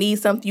 If I need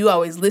something, you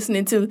always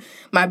listening to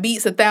my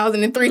beats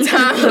 1,003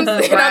 times, and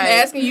I'm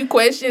asking you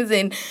questions,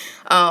 and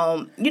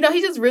you know,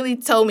 he just really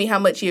told me how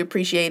much he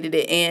appreciated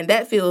it, and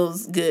that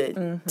feels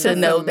good to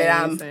know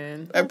that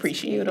I'm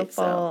appreciated.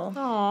 Beautiful.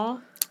 So.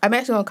 I'm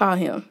actually gonna call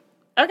him.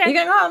 Okay, you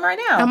gonna call him right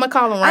now? I'm gonna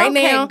call him right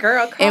now,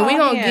 girl. And we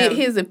gonna get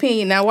his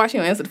opinion. Now, watch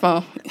him answer the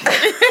phone.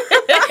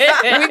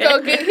 We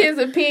gonna get his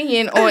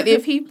opinion on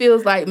if he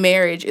feels like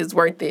marriage is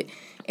worth it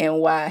and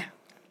why.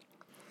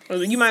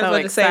 You might as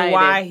well just say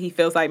why he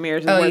feels like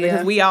marriage is worth it,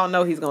 because we all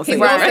know he's gonna say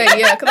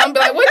yeah. Because I'm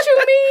like, what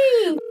you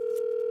mean?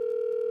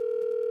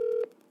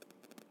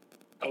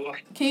 Hello?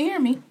 Can you hear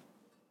me?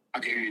 I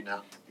can hear you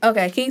now.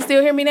 Okay, can you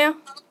still hear me now?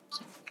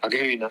 I can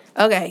hear you now.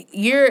 Okay,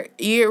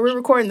 we're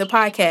recording the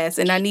podcast,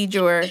 and I need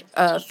your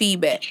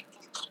feedback.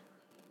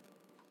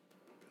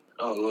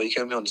 Oh, well, you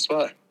got me on the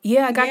spot.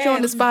 Yeah, I got you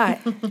on the spot.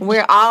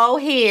 We're all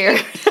here.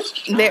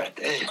 There.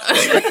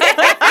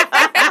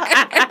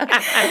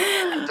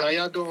 How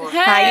y'all doing?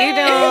 How you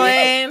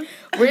doing?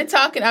 We're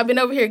talking. I've been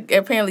over here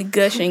apparently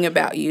gushing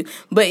about you,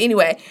 but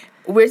anyway,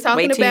 we're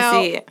talking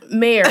about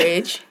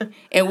marriage,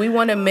 and we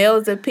want a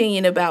male's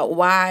opinion about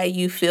why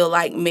you feel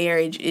like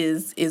marriage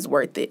is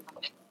worth it.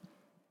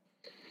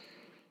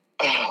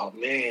 Oh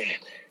man,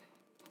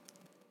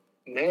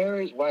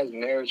 marriage. Why is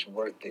marriage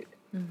worth it?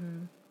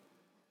 When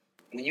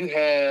you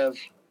have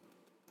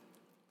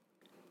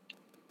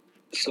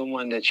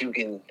someone that you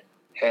can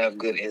have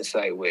good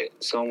insight with,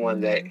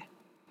 someone that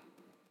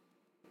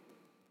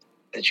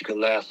you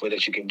can laugh with,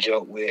 that you can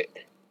joke with,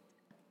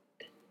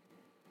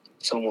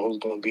 someone who's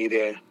going to be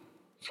there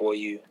for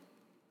you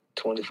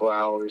 24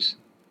 hours,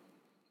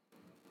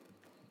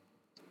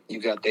 You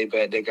got their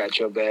back, they got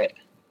your back.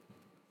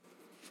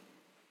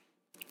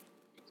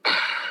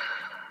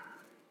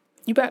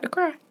 You about to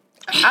cry?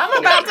 I'm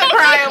about to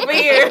cry over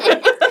here.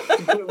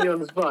 You put me on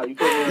the spot. You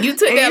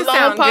took And that you long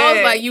sound pause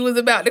good. like you was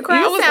about to cry.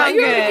 I You was sound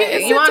like,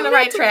 good. You on the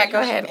right track.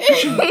 Go ahead.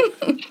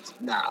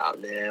 Nah,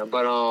 man.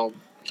 But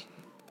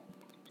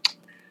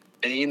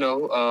and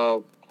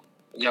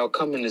y'all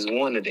coming as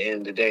one at the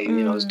end of the day. You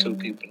know, it's two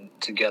people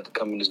together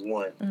coming as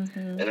one,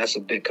 and that's a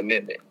big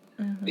commitment.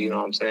 You know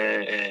what I'm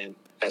saying? And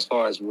as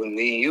far as when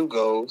me and you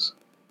goes,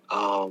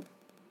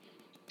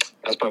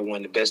 that's probably one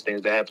of the best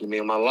things that happened to me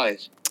in my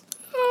life.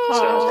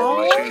 Besides having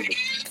my children.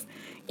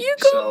 You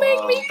gonna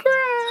make me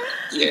cry.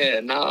 Yeah,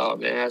 no,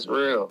 man, that's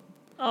real.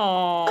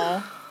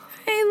 Aww.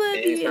 I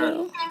love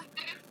you.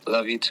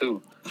 Love you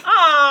too.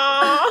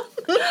 Aww.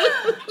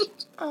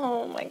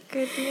 Oh my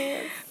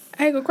goodness.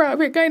 I ain't gonna cry up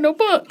here. Ain't no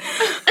bunk.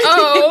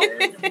 Oh.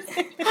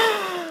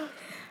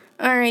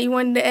 All right. You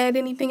wanted to add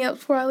anything else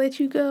before I let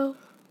you go?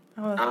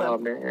 That was Oh,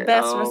 the man.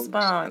 best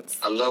response.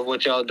 I love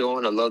what y'all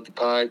doing. I love the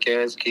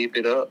podcast. Keep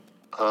it up.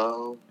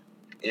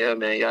 Yeah,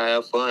 man, y'all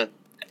have fun.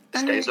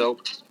 Stay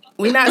sober.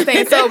 We're not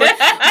staying sober.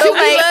 But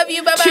we love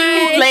you. Bye-bye.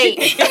 Too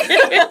late.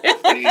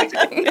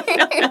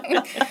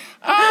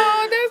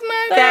 Oh, that's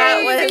my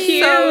That was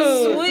baby.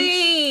 so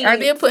sweet. I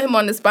did put him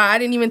on the spot. I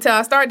didn't even tell.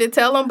 I started to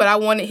tell him, but I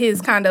wanted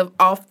his kind of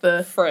off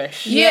the...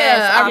 Fresh.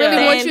 Yeah, I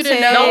really want you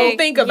to know. Don't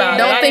think about it.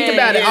 Don't think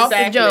about it. Off the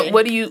Exactly. jump.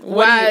 What do you...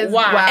 Why?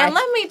 And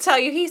let me tell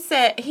you, he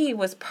said he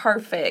was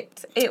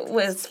perfect. It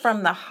was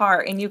from the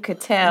heart, and you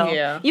could tell.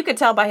 Yeah. You could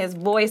tell by his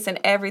voice and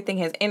everything,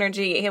 his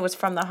energy. It was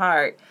from the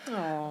heart.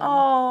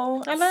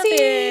 Oh, I love see?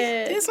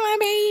 it. It's my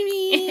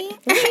baby.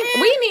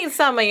 We need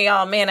some of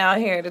y'all men out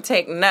here to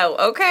take note,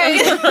 okay?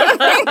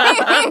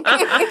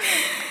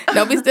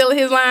 Don't be stealing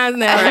his lines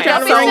now. Right. I'm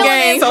trying to Don't be run stealing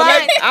game. his So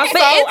lines. I But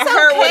saw- it's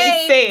heard what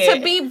he okay said.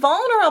 to be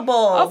vulnerable.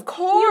 Of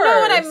course. You know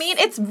what I mean?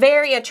 It's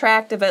very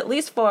attractive, at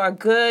least for a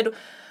good,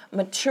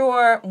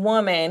 mature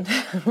woman,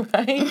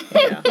 right?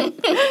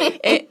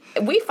 Yeah.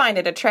 We find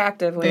it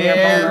attractive when you're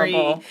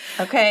vulnerable.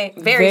 Okay?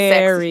 Very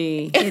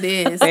sexy. It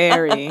is.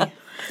 Very.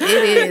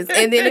 It is.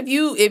 And then if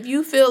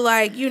you feel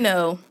like,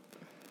 your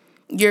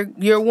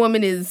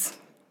woman is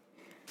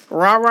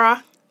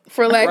rah-rah,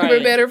 for lack of a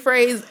Right. better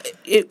phrase,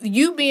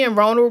 you being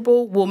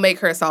vulnerable will make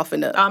her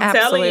soften up. I'm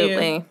telling you.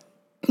 Absolutely.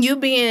 You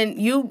being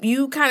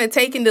you kind of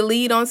taking the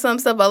lead on some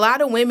stuff. A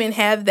lot of women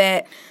have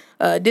that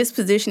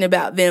disposition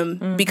about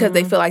them because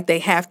they feel like they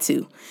have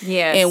to.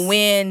 Yes. And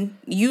when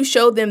you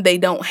show them they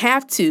don't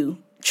have to,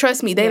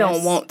 trust me, they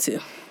don't want to.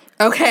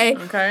 Okay?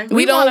 Okay.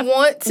 We don't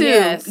want to.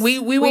 Yes. We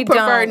We would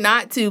prefer don't.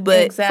 not to, but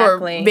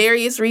Exactly. for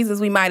various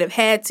reasons we might have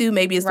had to.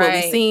 Maybe it's what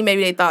Right. we've seen.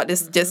 Maybe they thought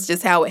this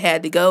just how it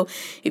had to go.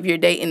 If you're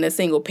dating a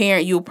single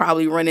parent, you'll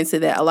probably run into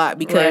that a lot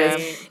because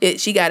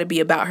she got to be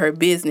about her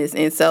business.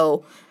 And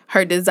so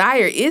her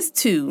desire is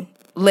to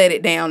let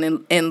it down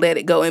and let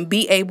it go and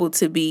be able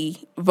to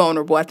be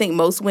vulnerable. I think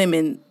most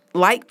women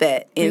like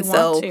that. And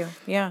so Want to.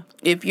 Yeah.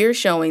 if you're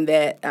showing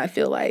that, I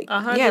feel like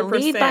 100%. Yeah,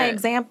 lead by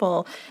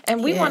example.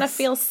 And we want to Yes.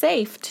 feel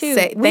safe too.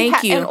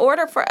 Thank you. In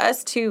order for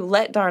us to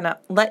let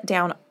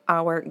down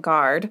our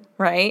guard,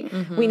 right?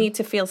 We need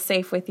to feel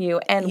safe with you.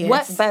 And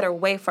what Yes. better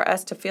way for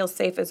us to feel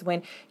safe is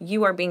when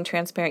you are being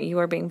transparent, you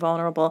are being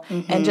vulnerable,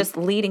 and just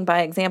leading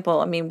by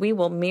example. I mean, we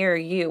will mirror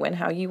you and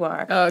how you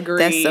are. Agreed.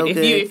 That's so if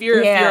good. if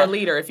you're Yeah. a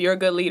leader, if you're a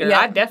good leader, Yeah.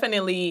 I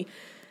definitely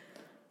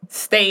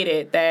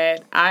stated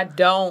that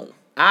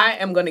I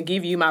am going to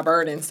give you my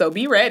burden. So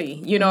be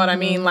ready. You know what I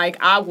mean? Like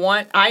I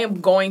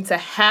am going to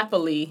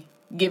happily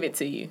give it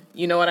to you.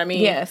 You know what I mean?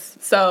 Yes.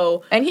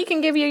 So And he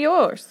can give you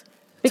yours.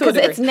 Because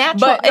degree. it's natural.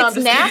 But, no, I'm It's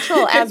just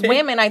natural as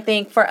women, I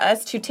think, for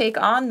us to take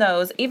on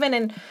those, even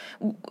in,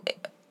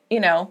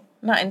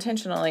 not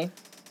intentionally.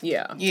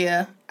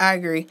 Yeah, I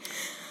agree.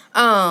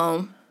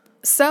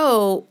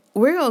 So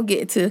we're gonna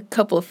get to a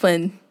couple of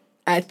fun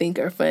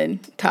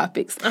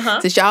topics.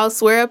 Since y'all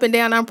swear up and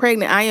down I'm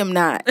pregnant, I am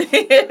not.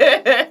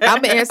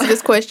 I'm gonna answer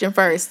this question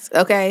first.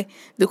 Okay,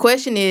 the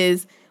question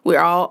is: we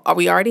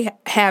already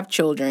have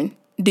children?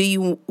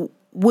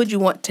 Would you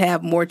want to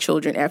have more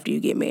children after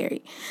you get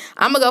married?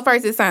 I'm gonna go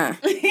first this time.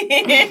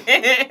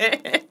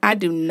 I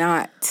do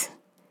not.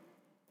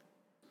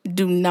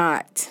 Do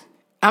not.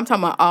 I'm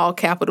talking about all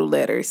capital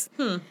letters.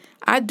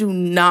 I do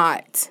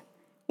not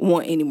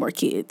want any more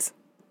kids.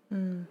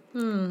 And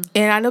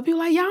I know people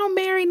like, y'all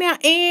married now,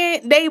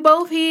 and they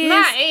both his.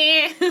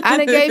 I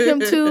done gave him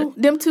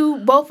them two,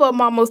 both of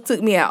them almost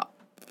took me out.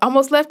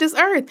 Almost left this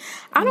earth.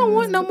 I don't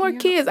want no more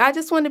kids. I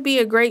just want to be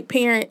a great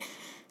parent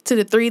to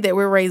the 3 that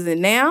we're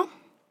raising now.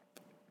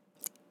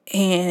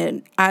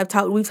 And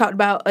we've talked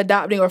about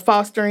adopting or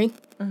fostering.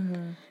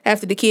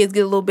 After the kids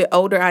get a little bit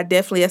older,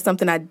 that's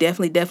something I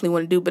definitely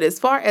want to do. But as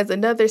far as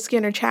another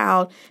Skinner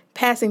child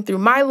passing through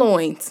my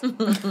loins,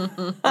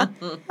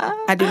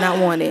 I do not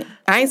want it.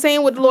 I ain't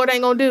saying what the Lord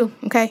ain't gonna do,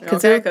 okay?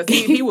 because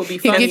he will be He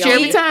funny. get you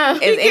every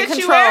time. Is in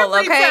control,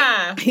 okay?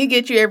 Time. He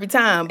get you every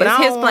time, but It's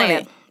I his don't want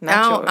plan, it.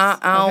 not yours, I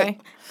don't. okay?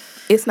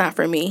 It's not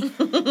for me.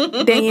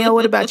 Danielle,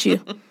 what about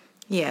you?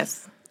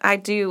 Yes, I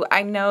do.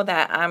 I know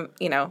that I'm,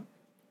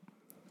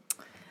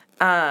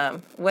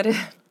 what did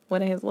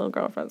his little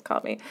girlfriends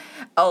call me?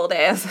 Old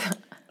ass,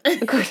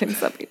 according to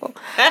some people.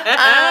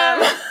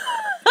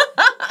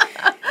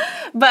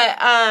 But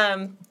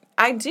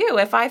I do.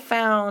 If I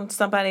found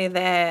somebody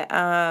that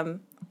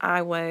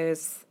I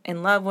was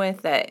in love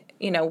with, that,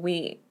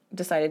 we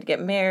decided to get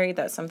married,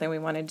 that's something we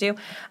want to do,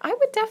 I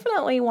would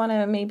definitely want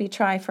to maybe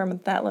try for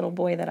that little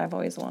boy that I've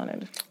always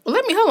wanted.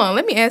 Hold on.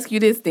 Let me ask you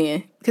this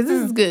then, because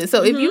this is good.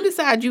 So if you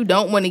decide you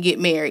don't want to get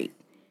married,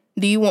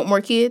 do you want more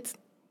kids?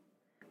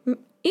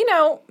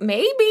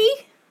 Maybe.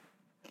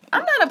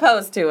 I'm not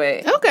opposed to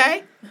it.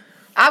 Okay.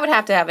 I would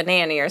have to have a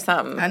nanny or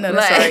something. I know,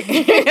 that's right.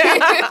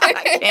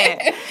 I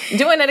can't.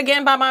 Doing it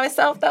again by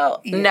myself, though?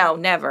 Yeah. No,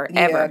 never,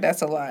 ever. Yeah,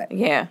 that's a lot.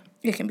 Yeah.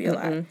 It can be a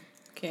lot.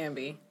 Can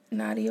be.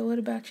 Nadia, what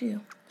about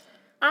you?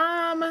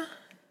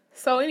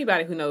 So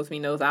anybody who knows me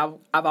knows I've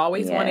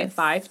always wanted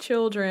 5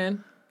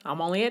 children. I'm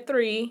only at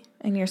 3.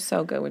 And you're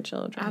so good with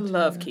children. I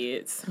love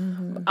kids.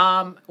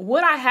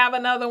 Would I have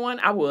another one?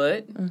 I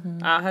would.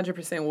 I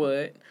 100%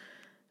 would.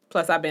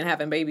 Plus, I've been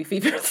having baby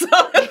fever, so.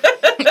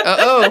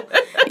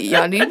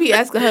 Y'all need to be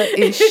asking her,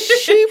 is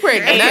she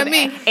pregnant? Not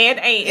me. And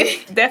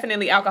it's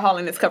definitely alcohol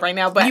in this cup right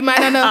now. But you might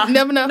not know.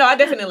 Never know. No, I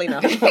definitely know.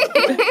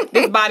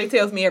 This body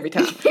tells me every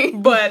time.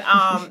 But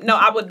no,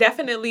 I would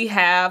definitely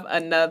have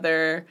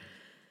another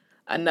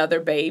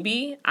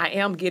baby. I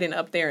am getting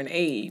up there in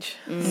age.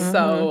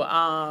 So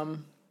I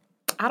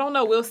don't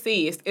know. We'll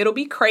see. It'll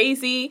be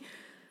crazy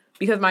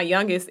because my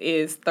youngest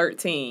is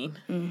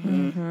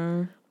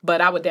 13. But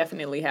I would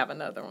definitely have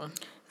another one.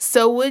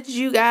 So would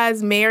you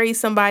guys marry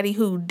somebody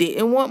who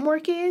didn't want more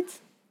kids?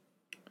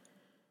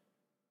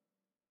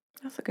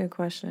 That's a good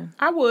question.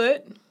 I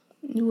would.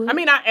 You would? I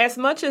mean, as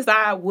much as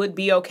I would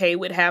be okay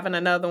with having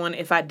another one,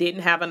 if I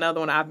didn't have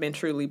another one, I've been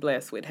truly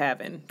blessed with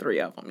having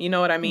 3 of them. You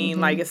know what I mean?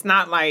 Like, it's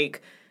not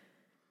like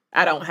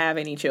I don't have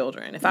any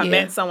children. If I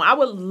met someone, I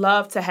would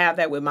love to have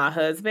that with my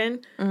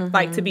husband.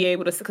 Like, to be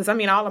able to, because I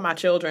mean, all of my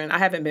children, I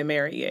haven't been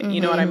married yet.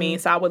 You know what I mean?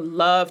 So I would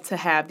love to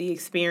have the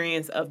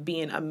experience of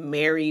being a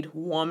married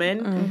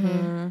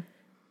woman,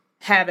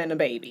 having a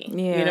baby.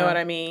 Yeah. You know what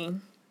I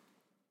mean?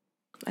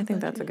 I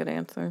think that's a good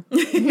answer.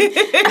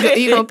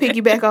 You gonna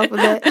piggyback off of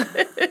that?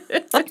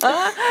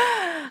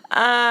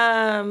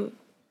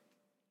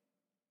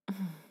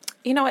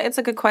 It's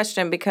a good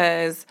question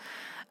because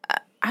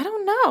I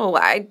don't know.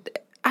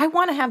 I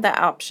want to have that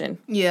option.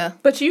 Yeah.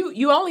 But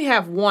you only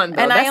have one,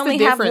 though. And that's I only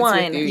the have difference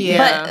one. With you.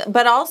 Yeah.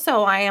 But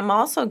also, I am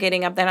also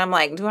getting up there and I'm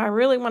like, do I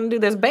really want to do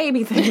this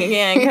baby thing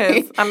again?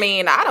 Because, I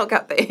mean, I don't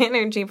got the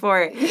energy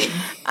for it.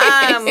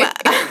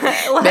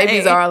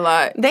 Babies are a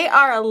lot. They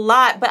are a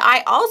lot. But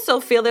I also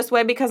feel this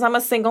way because I'm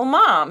a single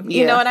mom.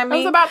 You know what I mean? I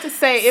was about to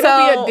say,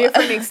 it'll be a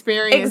different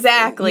experience.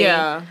 Exactly.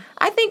 Yeah.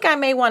 I think I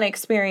may want to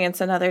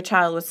experience another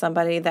child with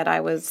somebody that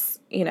I was,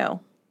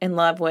 in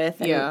love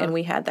with, and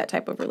we had that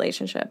type of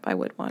relationship. I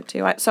would want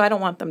to. So I don't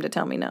want them to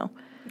tell me no.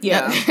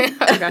 Yeah,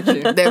 I got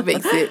you. That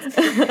makes sense.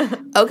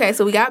 Okay,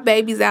 so we got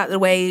babies out of the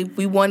way.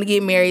 We want to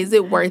get married. Is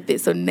it worth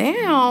it? So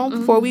now,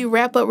 before we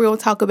wrap up, we're going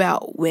to talk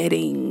about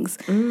weddings.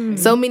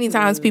 So many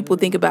times people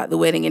think about the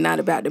wedding and not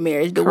about the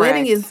marriage. The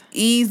wedding is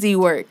easy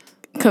work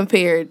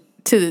compared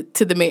to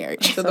the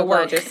marriage. To the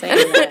work. You're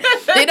saying that.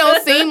 It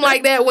don't seem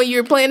like that when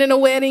you're planning a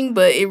wedding,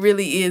 but it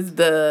really is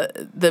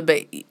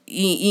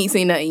you ain't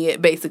seen nothing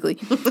yet, basically.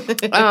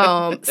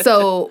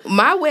 So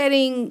my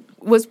wedding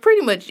was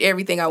pretty much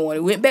everything I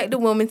wanted. Went back to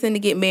Wilmington to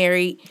get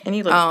married. And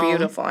you look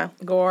beautiful.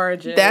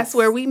 Gorgeous. That's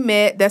where we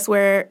met. That's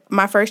where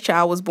my first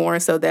child was born,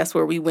 so that's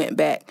where we went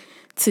back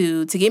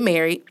to get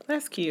married.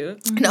 That's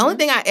cute. The only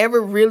thing I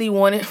ever really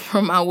wanted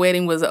from my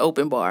wedding was an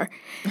open bar.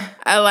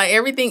 I like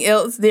everything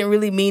else didn't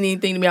really mean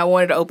anything to me. I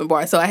wanted an open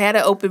bar. So I had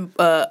an open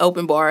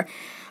bar,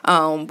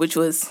 which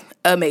was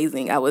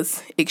amazing. I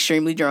was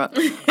extremely drunk.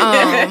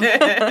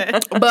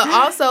 But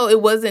also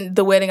it wasn't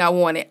the wedding I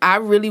wanted. I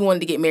really wanted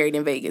to get married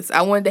in Vegas.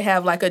 I wanted to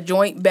have like a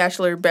joint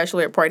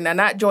bachelorette party. Now,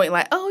 not joint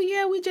like, oh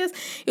yeah,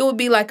 it would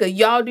be like a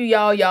y'all do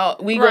y'all,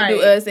 we gonna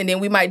do us, and then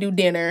we might do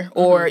dinner,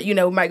 or, we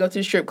might go to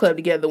the strip club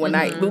together one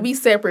night. We'll be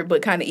separate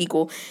but kind of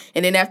equal.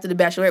 And then after the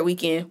bachelorette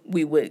weekend,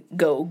 we would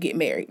go get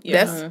married.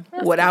 Yeah.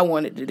 That's what I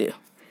wanted to do.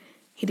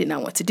 He did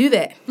not want to do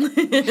that.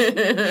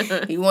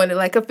 He wanted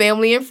like a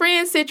family and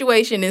friends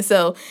situation. And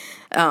so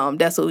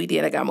that's what we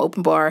did. I got him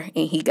open bar,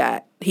 and he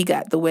got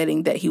the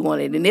wedding that he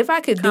wanted. And if I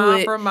could do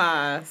it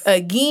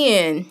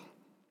again,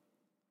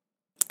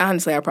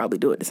 honestly, I'd probably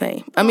do it the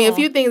same. I mean, a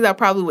few things I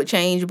probably would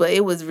change, but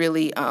it was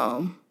really,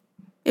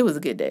 it was a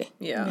good day.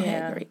 Yeah. We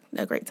had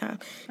a great time.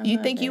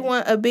 You think you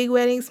want a big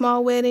wedding,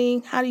 small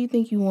wedding? How do you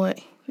think you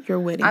want your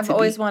wedding to be? I've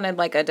always wanted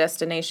like a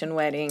destination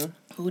wedding.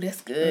 Ooh,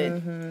 that's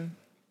good.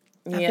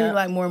 I feel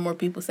like more and more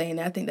people saying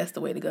that. I think that's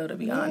the way to go, to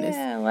be honest.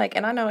 Yeah,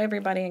 and I know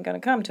everybody ain't going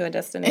to come to a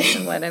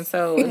destination wedding,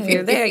 so if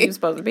you're there, you're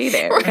supposed to be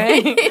there,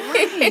 okay?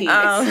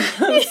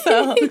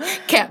 So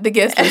cap the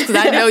guest list,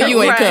 because I know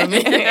you ain't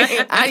coming.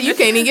 You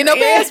can't even get no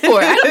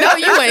passport. I know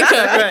you ain't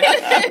coming.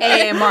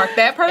 And mark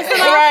that person off.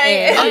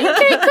 Right. Oh, you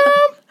can't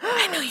come?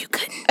 I know you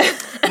couldn't.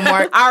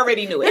 Mark. I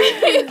already knew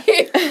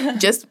it.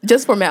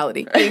 Just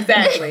formality.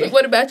 Exactly.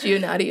 What about you,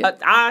 Nadia?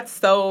 I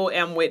so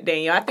am with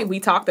Danielle. I think we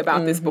talked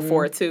about this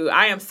before too.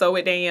 I am so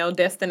with Danielle.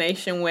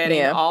 Destination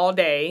wedding all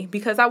day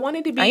because I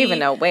wanted to be. I even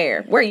know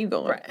where. Where are you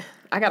going? Right.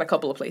 I got a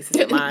couple of places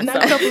in mind.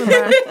 Not a couple of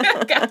mine.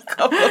 I got a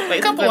couple of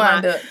places Couple in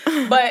lined mind.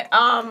 up.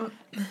 But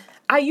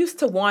I used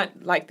to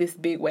want like this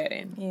big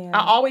wedding. Yeah.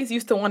 I always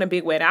used to want a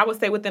big wedding. I would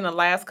say within the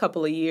last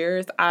couple of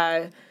years,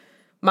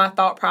 my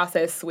thought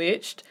process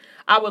switched.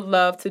 I would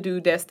love to do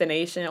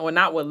destination, or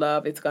not would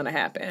love, it's going to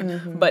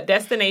happen. But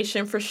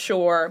destination for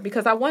sure,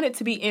 because I want it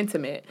to be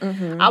intimate.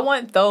 I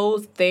want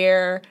those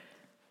there.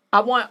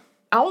 I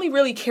only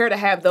really care to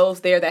have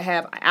those there that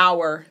have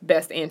our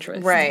best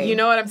interests. Right. You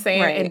know what I'm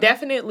saying? Right. And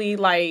definitely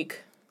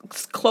like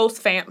close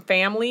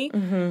family,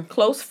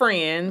 close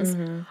friends,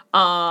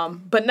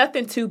 but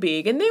nothing too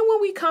big. And then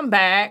when we come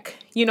back,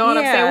 you know what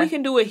I'm saying? We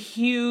can do a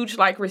huge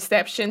like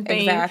reception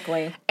thing.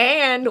 Exactly.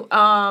 And,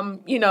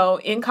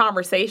 in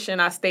conversation,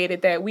 I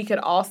stated that we could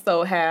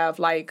also have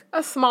like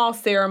a small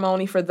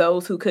ceremony for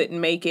those who couldn't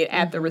make it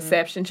at the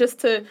reception, just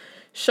to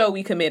show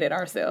we committed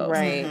ourselves.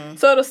 Right.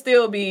 So it'll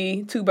still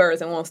be 2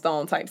 birds and 1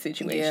 stone type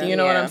situation. You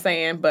know what I'm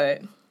saying?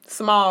 But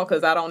small,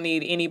 because I don't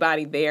need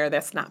anybody there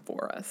that's not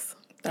for us.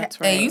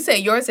 That's right. And you said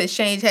yours has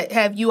changed.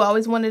 Have you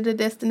always wanted a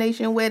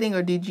destination wedding,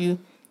 or did you,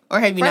 or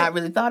have you not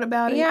really thought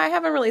about it? Yeah, I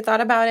haven't really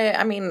thought about it.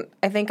 I mean,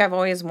 I think I've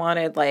always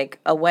wanted like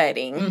a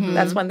wedding.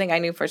 That's one thing I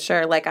knew for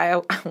sure. Like I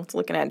was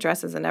looking at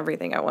dresses and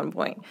everything at one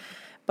point.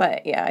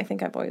 But yeah, I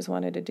think I've always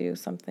wanted to do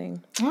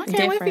something I can't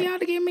different. wait for y'all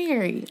to get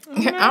married.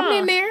 I'm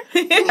in there.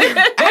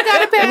 I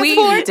got a passport.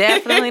 We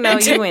definitely know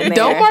you in there.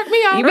 Don't mark me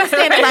off. You been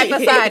standing right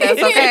beside us,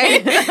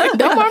 okay?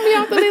 Don't mark me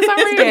off the list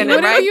already. Standing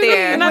Whatever right you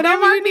there. need. No,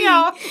 Whatever mark you me need.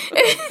 off.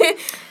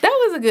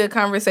 That was a good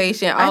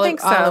conversation. All think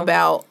so.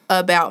 All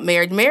about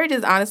marriage. Marriage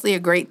is honestly a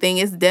great thing.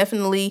 It's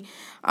definitely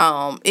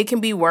it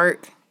can be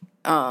work.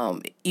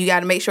 You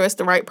got to make sure it's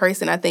the right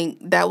person. I think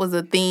that was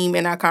a theme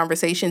in our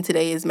conversation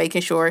today, is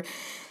making sure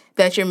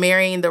that you're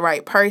marrying the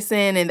right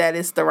person and that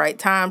it's the right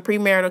time.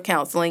 Premarital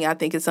counseling, I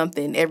think, is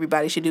something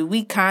everybody should do.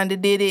 We kind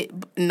of did it,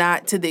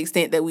 not to the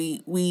extent that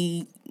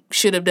we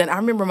should have done. I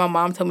remember my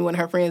mom told me when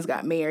her friends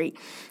got married,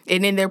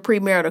 and in their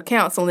premarital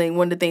counseling,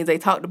 one of the things they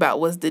talked about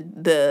was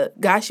the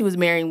guy she was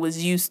marrying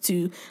was used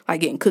to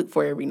like getting cooked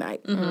for every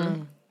night.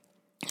 And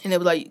they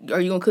was like, "Are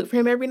you gonna cook for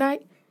him every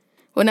night?"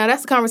 Well, now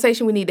that's a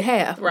conversation we need to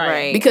have.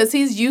 Right. Because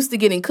he's used to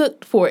getting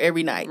cooked for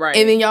every night. Right.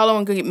 And then y'all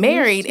don't get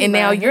married, and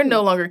now you're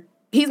no longer,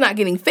 he's not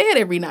getting fed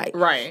every night.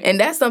 Right. And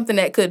that's something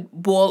that could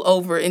boil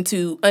over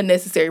into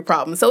unnecessary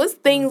problems. So it's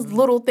things,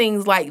 little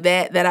things like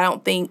that I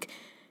don't think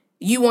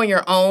you on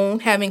your own,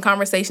 having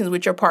conversations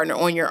with your partner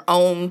on your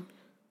own,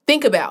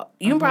 think about.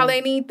 You probably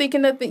ain't even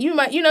thinking nothing. You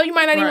might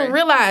not even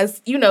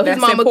realize, his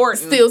That's mama important.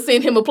 still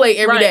send him a plate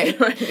every day.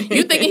 Right.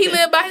 You thinking he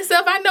lived by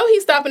himself? I know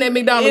he's stopping at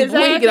McDonald's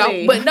when he get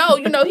Exactly. off. But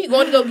no, he's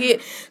going to go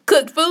get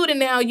cooked food, and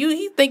now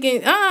he's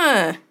thinking,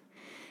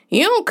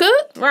 you don't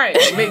cook? Right.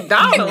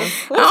 McDonald's.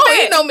 I don't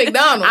eat no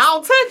McDonald's. I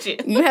don't touch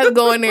it. You have to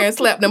go in there and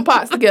slap them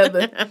pots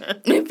together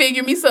and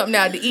figure me something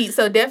out to eat.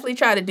 So definitely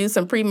try to do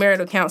some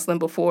premarital counseling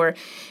before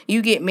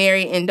you get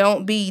married, and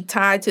don't be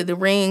tied to the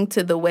ring,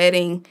 to the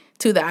wedding,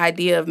 to the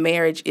idea of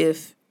marriage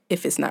if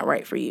it's not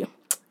right for you.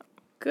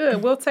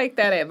 Good. We'll take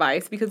that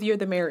advice because you're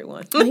the married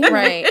one.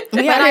 Right. We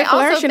But out I here also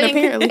flourishing, think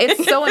apparently.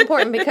 it's so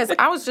important because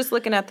I was just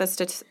looking at the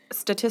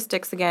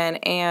statistics again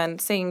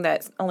and seeing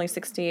that only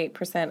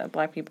 68% of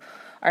Black people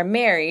are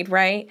married,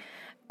 right?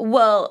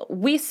 Well,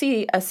 we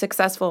see a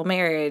successful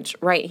marriage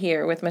right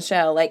here with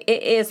Michelle. Like,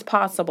 it is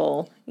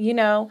possible,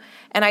 And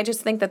I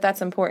just think that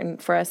that's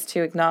important for us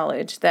to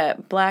acknowledge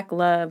that Black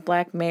love,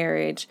 Black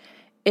marriage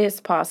is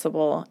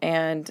possible.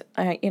 And,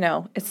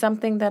 it's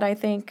something that I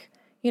think,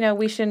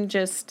 we shouldn't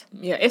just...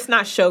 Yeah, it's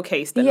not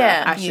showcased enough,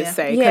 Yeah. I should Yeah.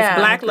 say. Because Yeah.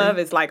 Black love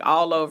is like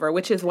all over,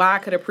 which is why I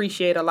could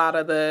appreciate a lot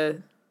of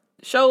the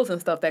shows and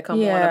stuff that come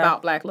on Yeah.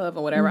 about Black love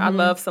and whatever. I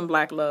love some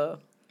Black love.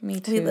 Me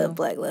too. We love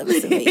Black love.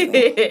 It's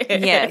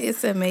amazing. Yes.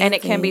 It's amazing. And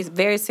it can be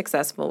very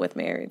successful with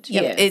marriage.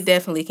 Yeah, it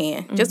definitely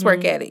can. Just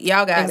work at it.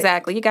 Y'all got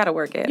Exactly. You got to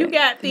work at You it.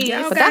 got these.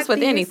 Y'all But got that's with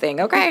these. anything,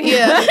 okay? it.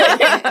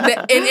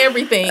 Yeah. In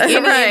everything.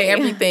 In Right.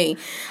 everything.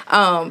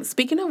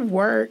 Speaking of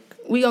work,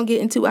 we're going to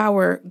get into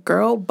our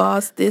girl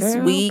boss this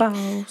Girl week.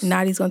 boss.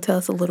 Nadi's going to tell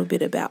us a little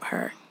bit about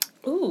her.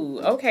 Ooh,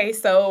 okay.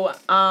 So,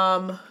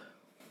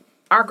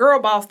 our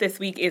girl boss this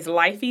week is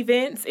Life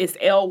Events. It's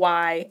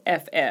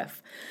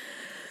LYFF.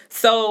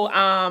 So,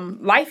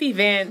 Life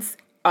Events,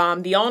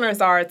 the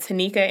owners are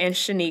Tanika and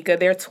Shanika.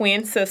 They're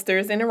twin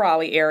sisters in the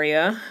Raleigh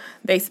area.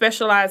 They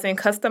specialize in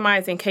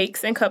customizing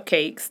cakes and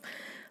cupcakes.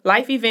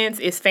 Life Events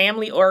is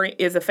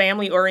a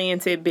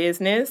family-oriented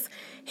business.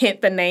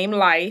 Hint the name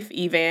Life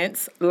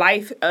Events.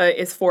 Life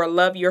is for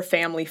love your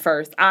family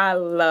first. I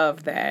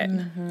love that.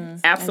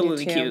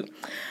 Absolutely too. cute.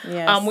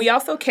 Yes. We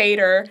also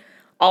cater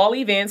all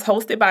events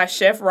hosted by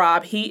Chef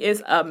Rob. He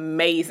is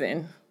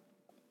amazing.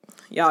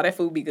 Y'all, that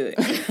food be good.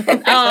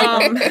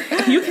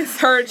 You can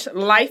search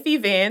Life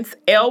Events,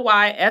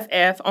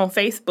 LYFF, on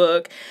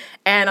Facebook,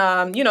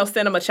 and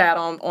send them a chat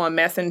on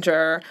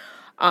Messenger.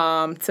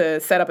 to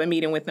set up a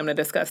meeting with them to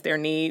discuss their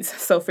needs.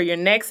 So for your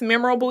next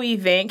memorable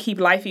event, keep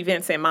life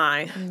events in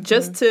mind.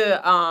 Just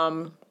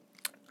to,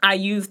 I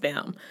use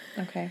them.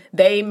 Okay.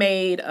 They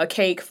made a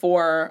cake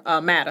for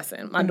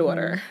Madison, my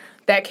daughter.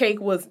 That cake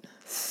was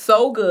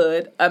so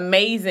good,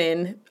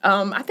 amazing.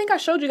 I think I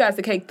showed you guys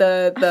the cake,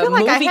 the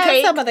movie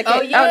cake. Some of the cake.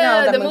 Oh,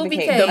 yeah, no, the movie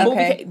cake. The movie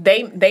cake.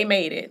 They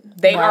made it.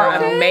 They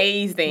are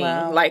amazing,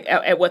 Wow. like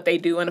at what they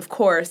do, and of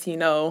course, you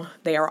know,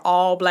 they are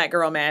all Black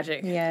girl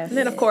magic. Yes. And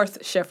then of course,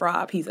 Chef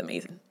Rob, he's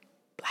amazing.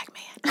 Black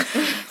man.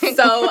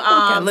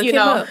 So look you him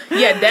know, up.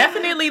 yeah,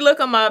 definitely look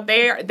them up.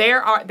 They are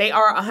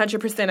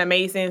 100%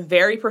 amazing,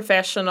 very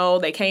professional.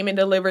 They came and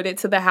delivered it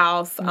to the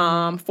house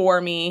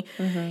for me.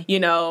 You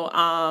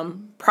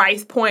know,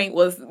 price point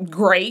was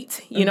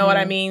great. You know what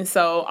I mean?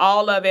 So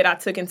all of it I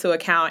took into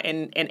account,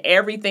 and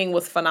everything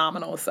was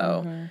phenomenal.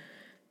 So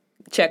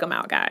check them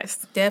out,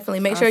 guys.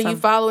 Definitely. Make sure you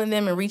following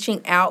them and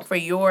reaching out for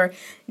your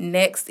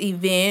next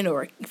event,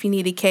 or if you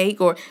need a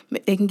cake, or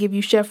they can give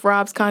you Chef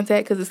Rob's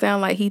contact because it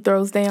sounds like he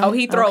throws down. Oh,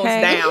 he throws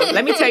down.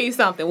 Let me tell you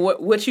something.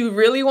 What you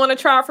really want to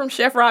try from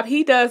Chef Rob,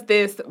 he does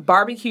this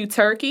barbecue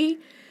turkey.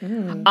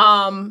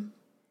 And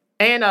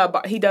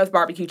he does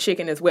barbecue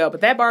chicken as well.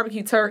 But that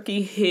barbecue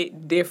turkey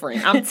hit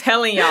different. I'm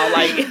telling y'all,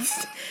 like,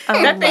 it's...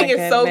 that thing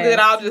is so good,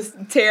 I'll just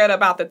tear it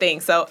up out the thing.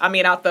 So, I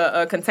mean, out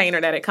the container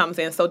that it comes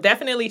in. So,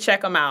 definitely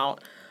check them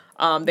out.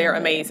 They're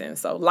amazing.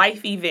 So,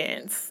 Life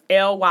Events,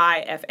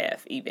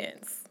 LYFF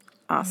Events.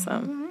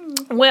 Awesome.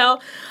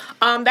 Well,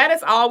 that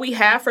is all we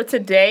have for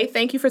today.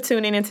 Thank you for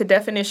tuning into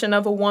Definition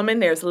of a Woman.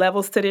 There's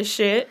levels to this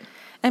shit.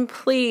 And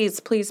please,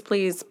 please,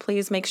 please,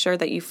 please make sure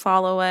that you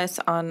follow us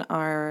on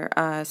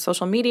our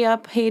social media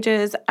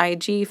pages,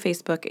 IG,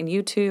 Facebook, and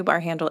YouTube.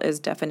 Our handle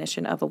is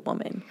Definition of a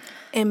Woman.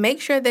 And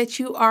make sure that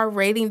you are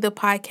rating the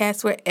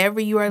podcast wherever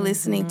you are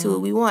listening to it.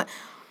 We want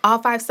all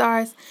 5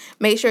 stars.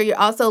 Make sure you're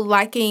also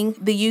liking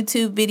the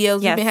YouTube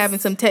videos. Yes. We've been having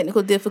some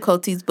technical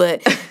difficulties,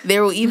 but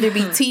there will either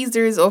be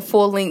teasers or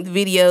full-length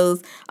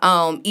videos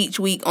each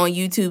week on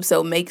YouTube.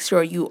 So make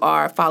sure you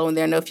are following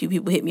there. I know a few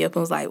people hit me up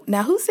and was like,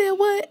 now who said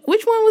what?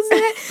 Which one was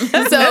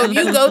that? So if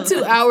you go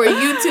to our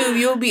YouTube,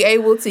 you'll be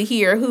able to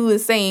hear who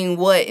is saying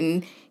what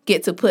and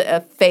get to put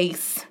a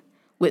face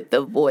with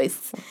the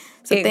voice.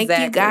 So thank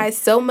you guys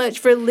so much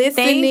for listening.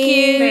 Thank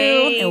you.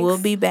 Thanks. And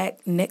we'll be back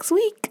next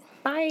week.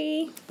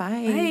 Bye. Bye.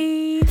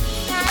 Bye.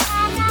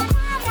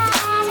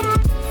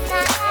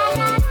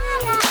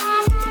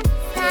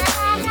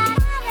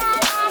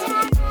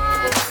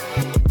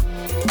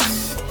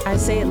 I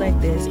say it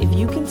like this: if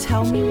you can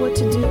tell me what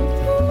to do,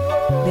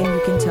 then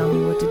you can tell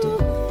me what to do.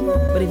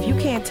 But if you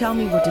can't tell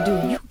me what to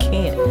do, you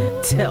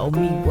can't tell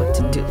me what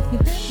to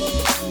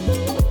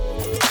do.